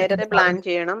നമ്മൾ നേരത്തെ പ്ലാൻ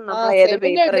ചെയ്യണം നമ്മൾ ഏത്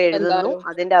പേപ്പർ എഴുതുന്നു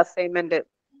അതിന്റെ അസൈൻമെന്റ്.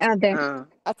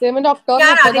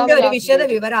 ഞാൻ അതിന്റെ ഒരു വിശദ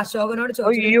വിവരം അശോകനോട്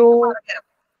ചോദിച്ചു.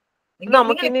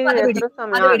 നമുക്കിനി എത്ര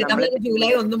സമയം? ജൂലൈ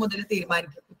 1 മുതൽ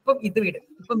തീരുമാനിക്കും. ഇപ്പം ഇത് വിടും.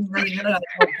 ഇപ്പം നിങ്ങളുടെ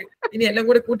ഇനി എല്ലാം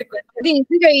കൂടി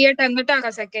ചെയ്യട്ടെ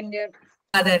എന്നിട്ടാകാം സെക്കൻഡ് ഇയർ.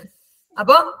 അതെ.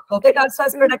 അപ്പൊ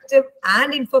പ്രൊഡക്റ്റീവ്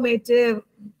ആൻഡ് ഇൻഫോർമേറ്റീവ്.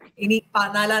 ഇനി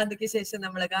 14-ാം തീയതിക്ക് ശേഷം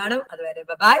നമ്മൾ കാണും. അതുവരെ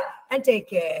ബൈ ആൻഡ് ടേക്ക്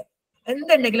കെയർ.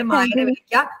 എന്തുണ്ടെങ്കിലും മായനെ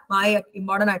വിളിക്കാം. മായ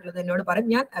ഇമ്പോർട്ടന്റ് ആയിട്ടുള്ളത് എന്നോട് പറയും.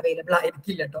 ഞാൻ അവൈലബിൾ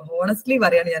ആയിരിക്കില്ല കേട്ടോ. ഹോണസ്റ്റ്ലി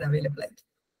പറയാണ്, ഞാൻ അവൈലബിൾ ആയിരിക്കും.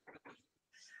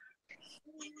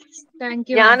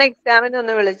 ഞാൻ എക്സാമിന്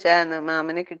ഒന്ന് വിളിച്ചായിരുന്നു,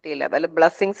 മാമിനെ കിട്ടിയില്ല. വല്ല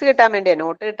ബ്ലെസ്സിങ്സ് കിട്ടാൻ വേണ്ടിയാ,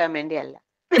 നോട്ട് കിട്ടാൻ വേണ്ടിയല്ല.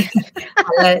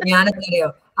 അല്ല, ഞാനെന്തറിയോ,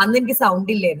 അന്ന് എനിക്ക്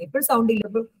സൗണ്ട് ഇല്ലായിരുന്നു. ഇപ്പോഴും സൗണ്ട് ഇല്ല.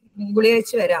 ഇപ്പൊ ഗുളിക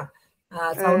വെച്ച് വരാം,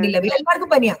 സൗണ്ട് ഇല്ല. എല്ലാവർക്കും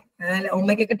പനിയാ.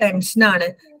 ഉമ്മയ്ക്കൊക്കെ ടെൻഷനാണ്.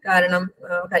 കാരണം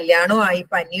കല്യാണവുമായി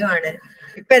പനിയുമാണ്.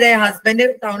 ഇപ്പൊ ഇതേ ഹസ്ബൻഡ്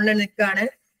ടൗണിൽ നിൽക്കാണ്,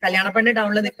 കല്യാണ പെണ്ണ്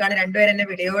ടൗണിൽ നിൽക്കാണ്. രണ്ടുപേരും എന്നെ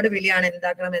വിളിയാണ്,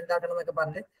 എന്താക്കണം എന്നൊക്കെ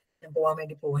പറഞ്ഞ് ഞാൻ പോവാൻ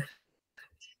വേണ്ടി പോവാൻ.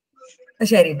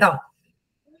 ശരി കേട്ടോ.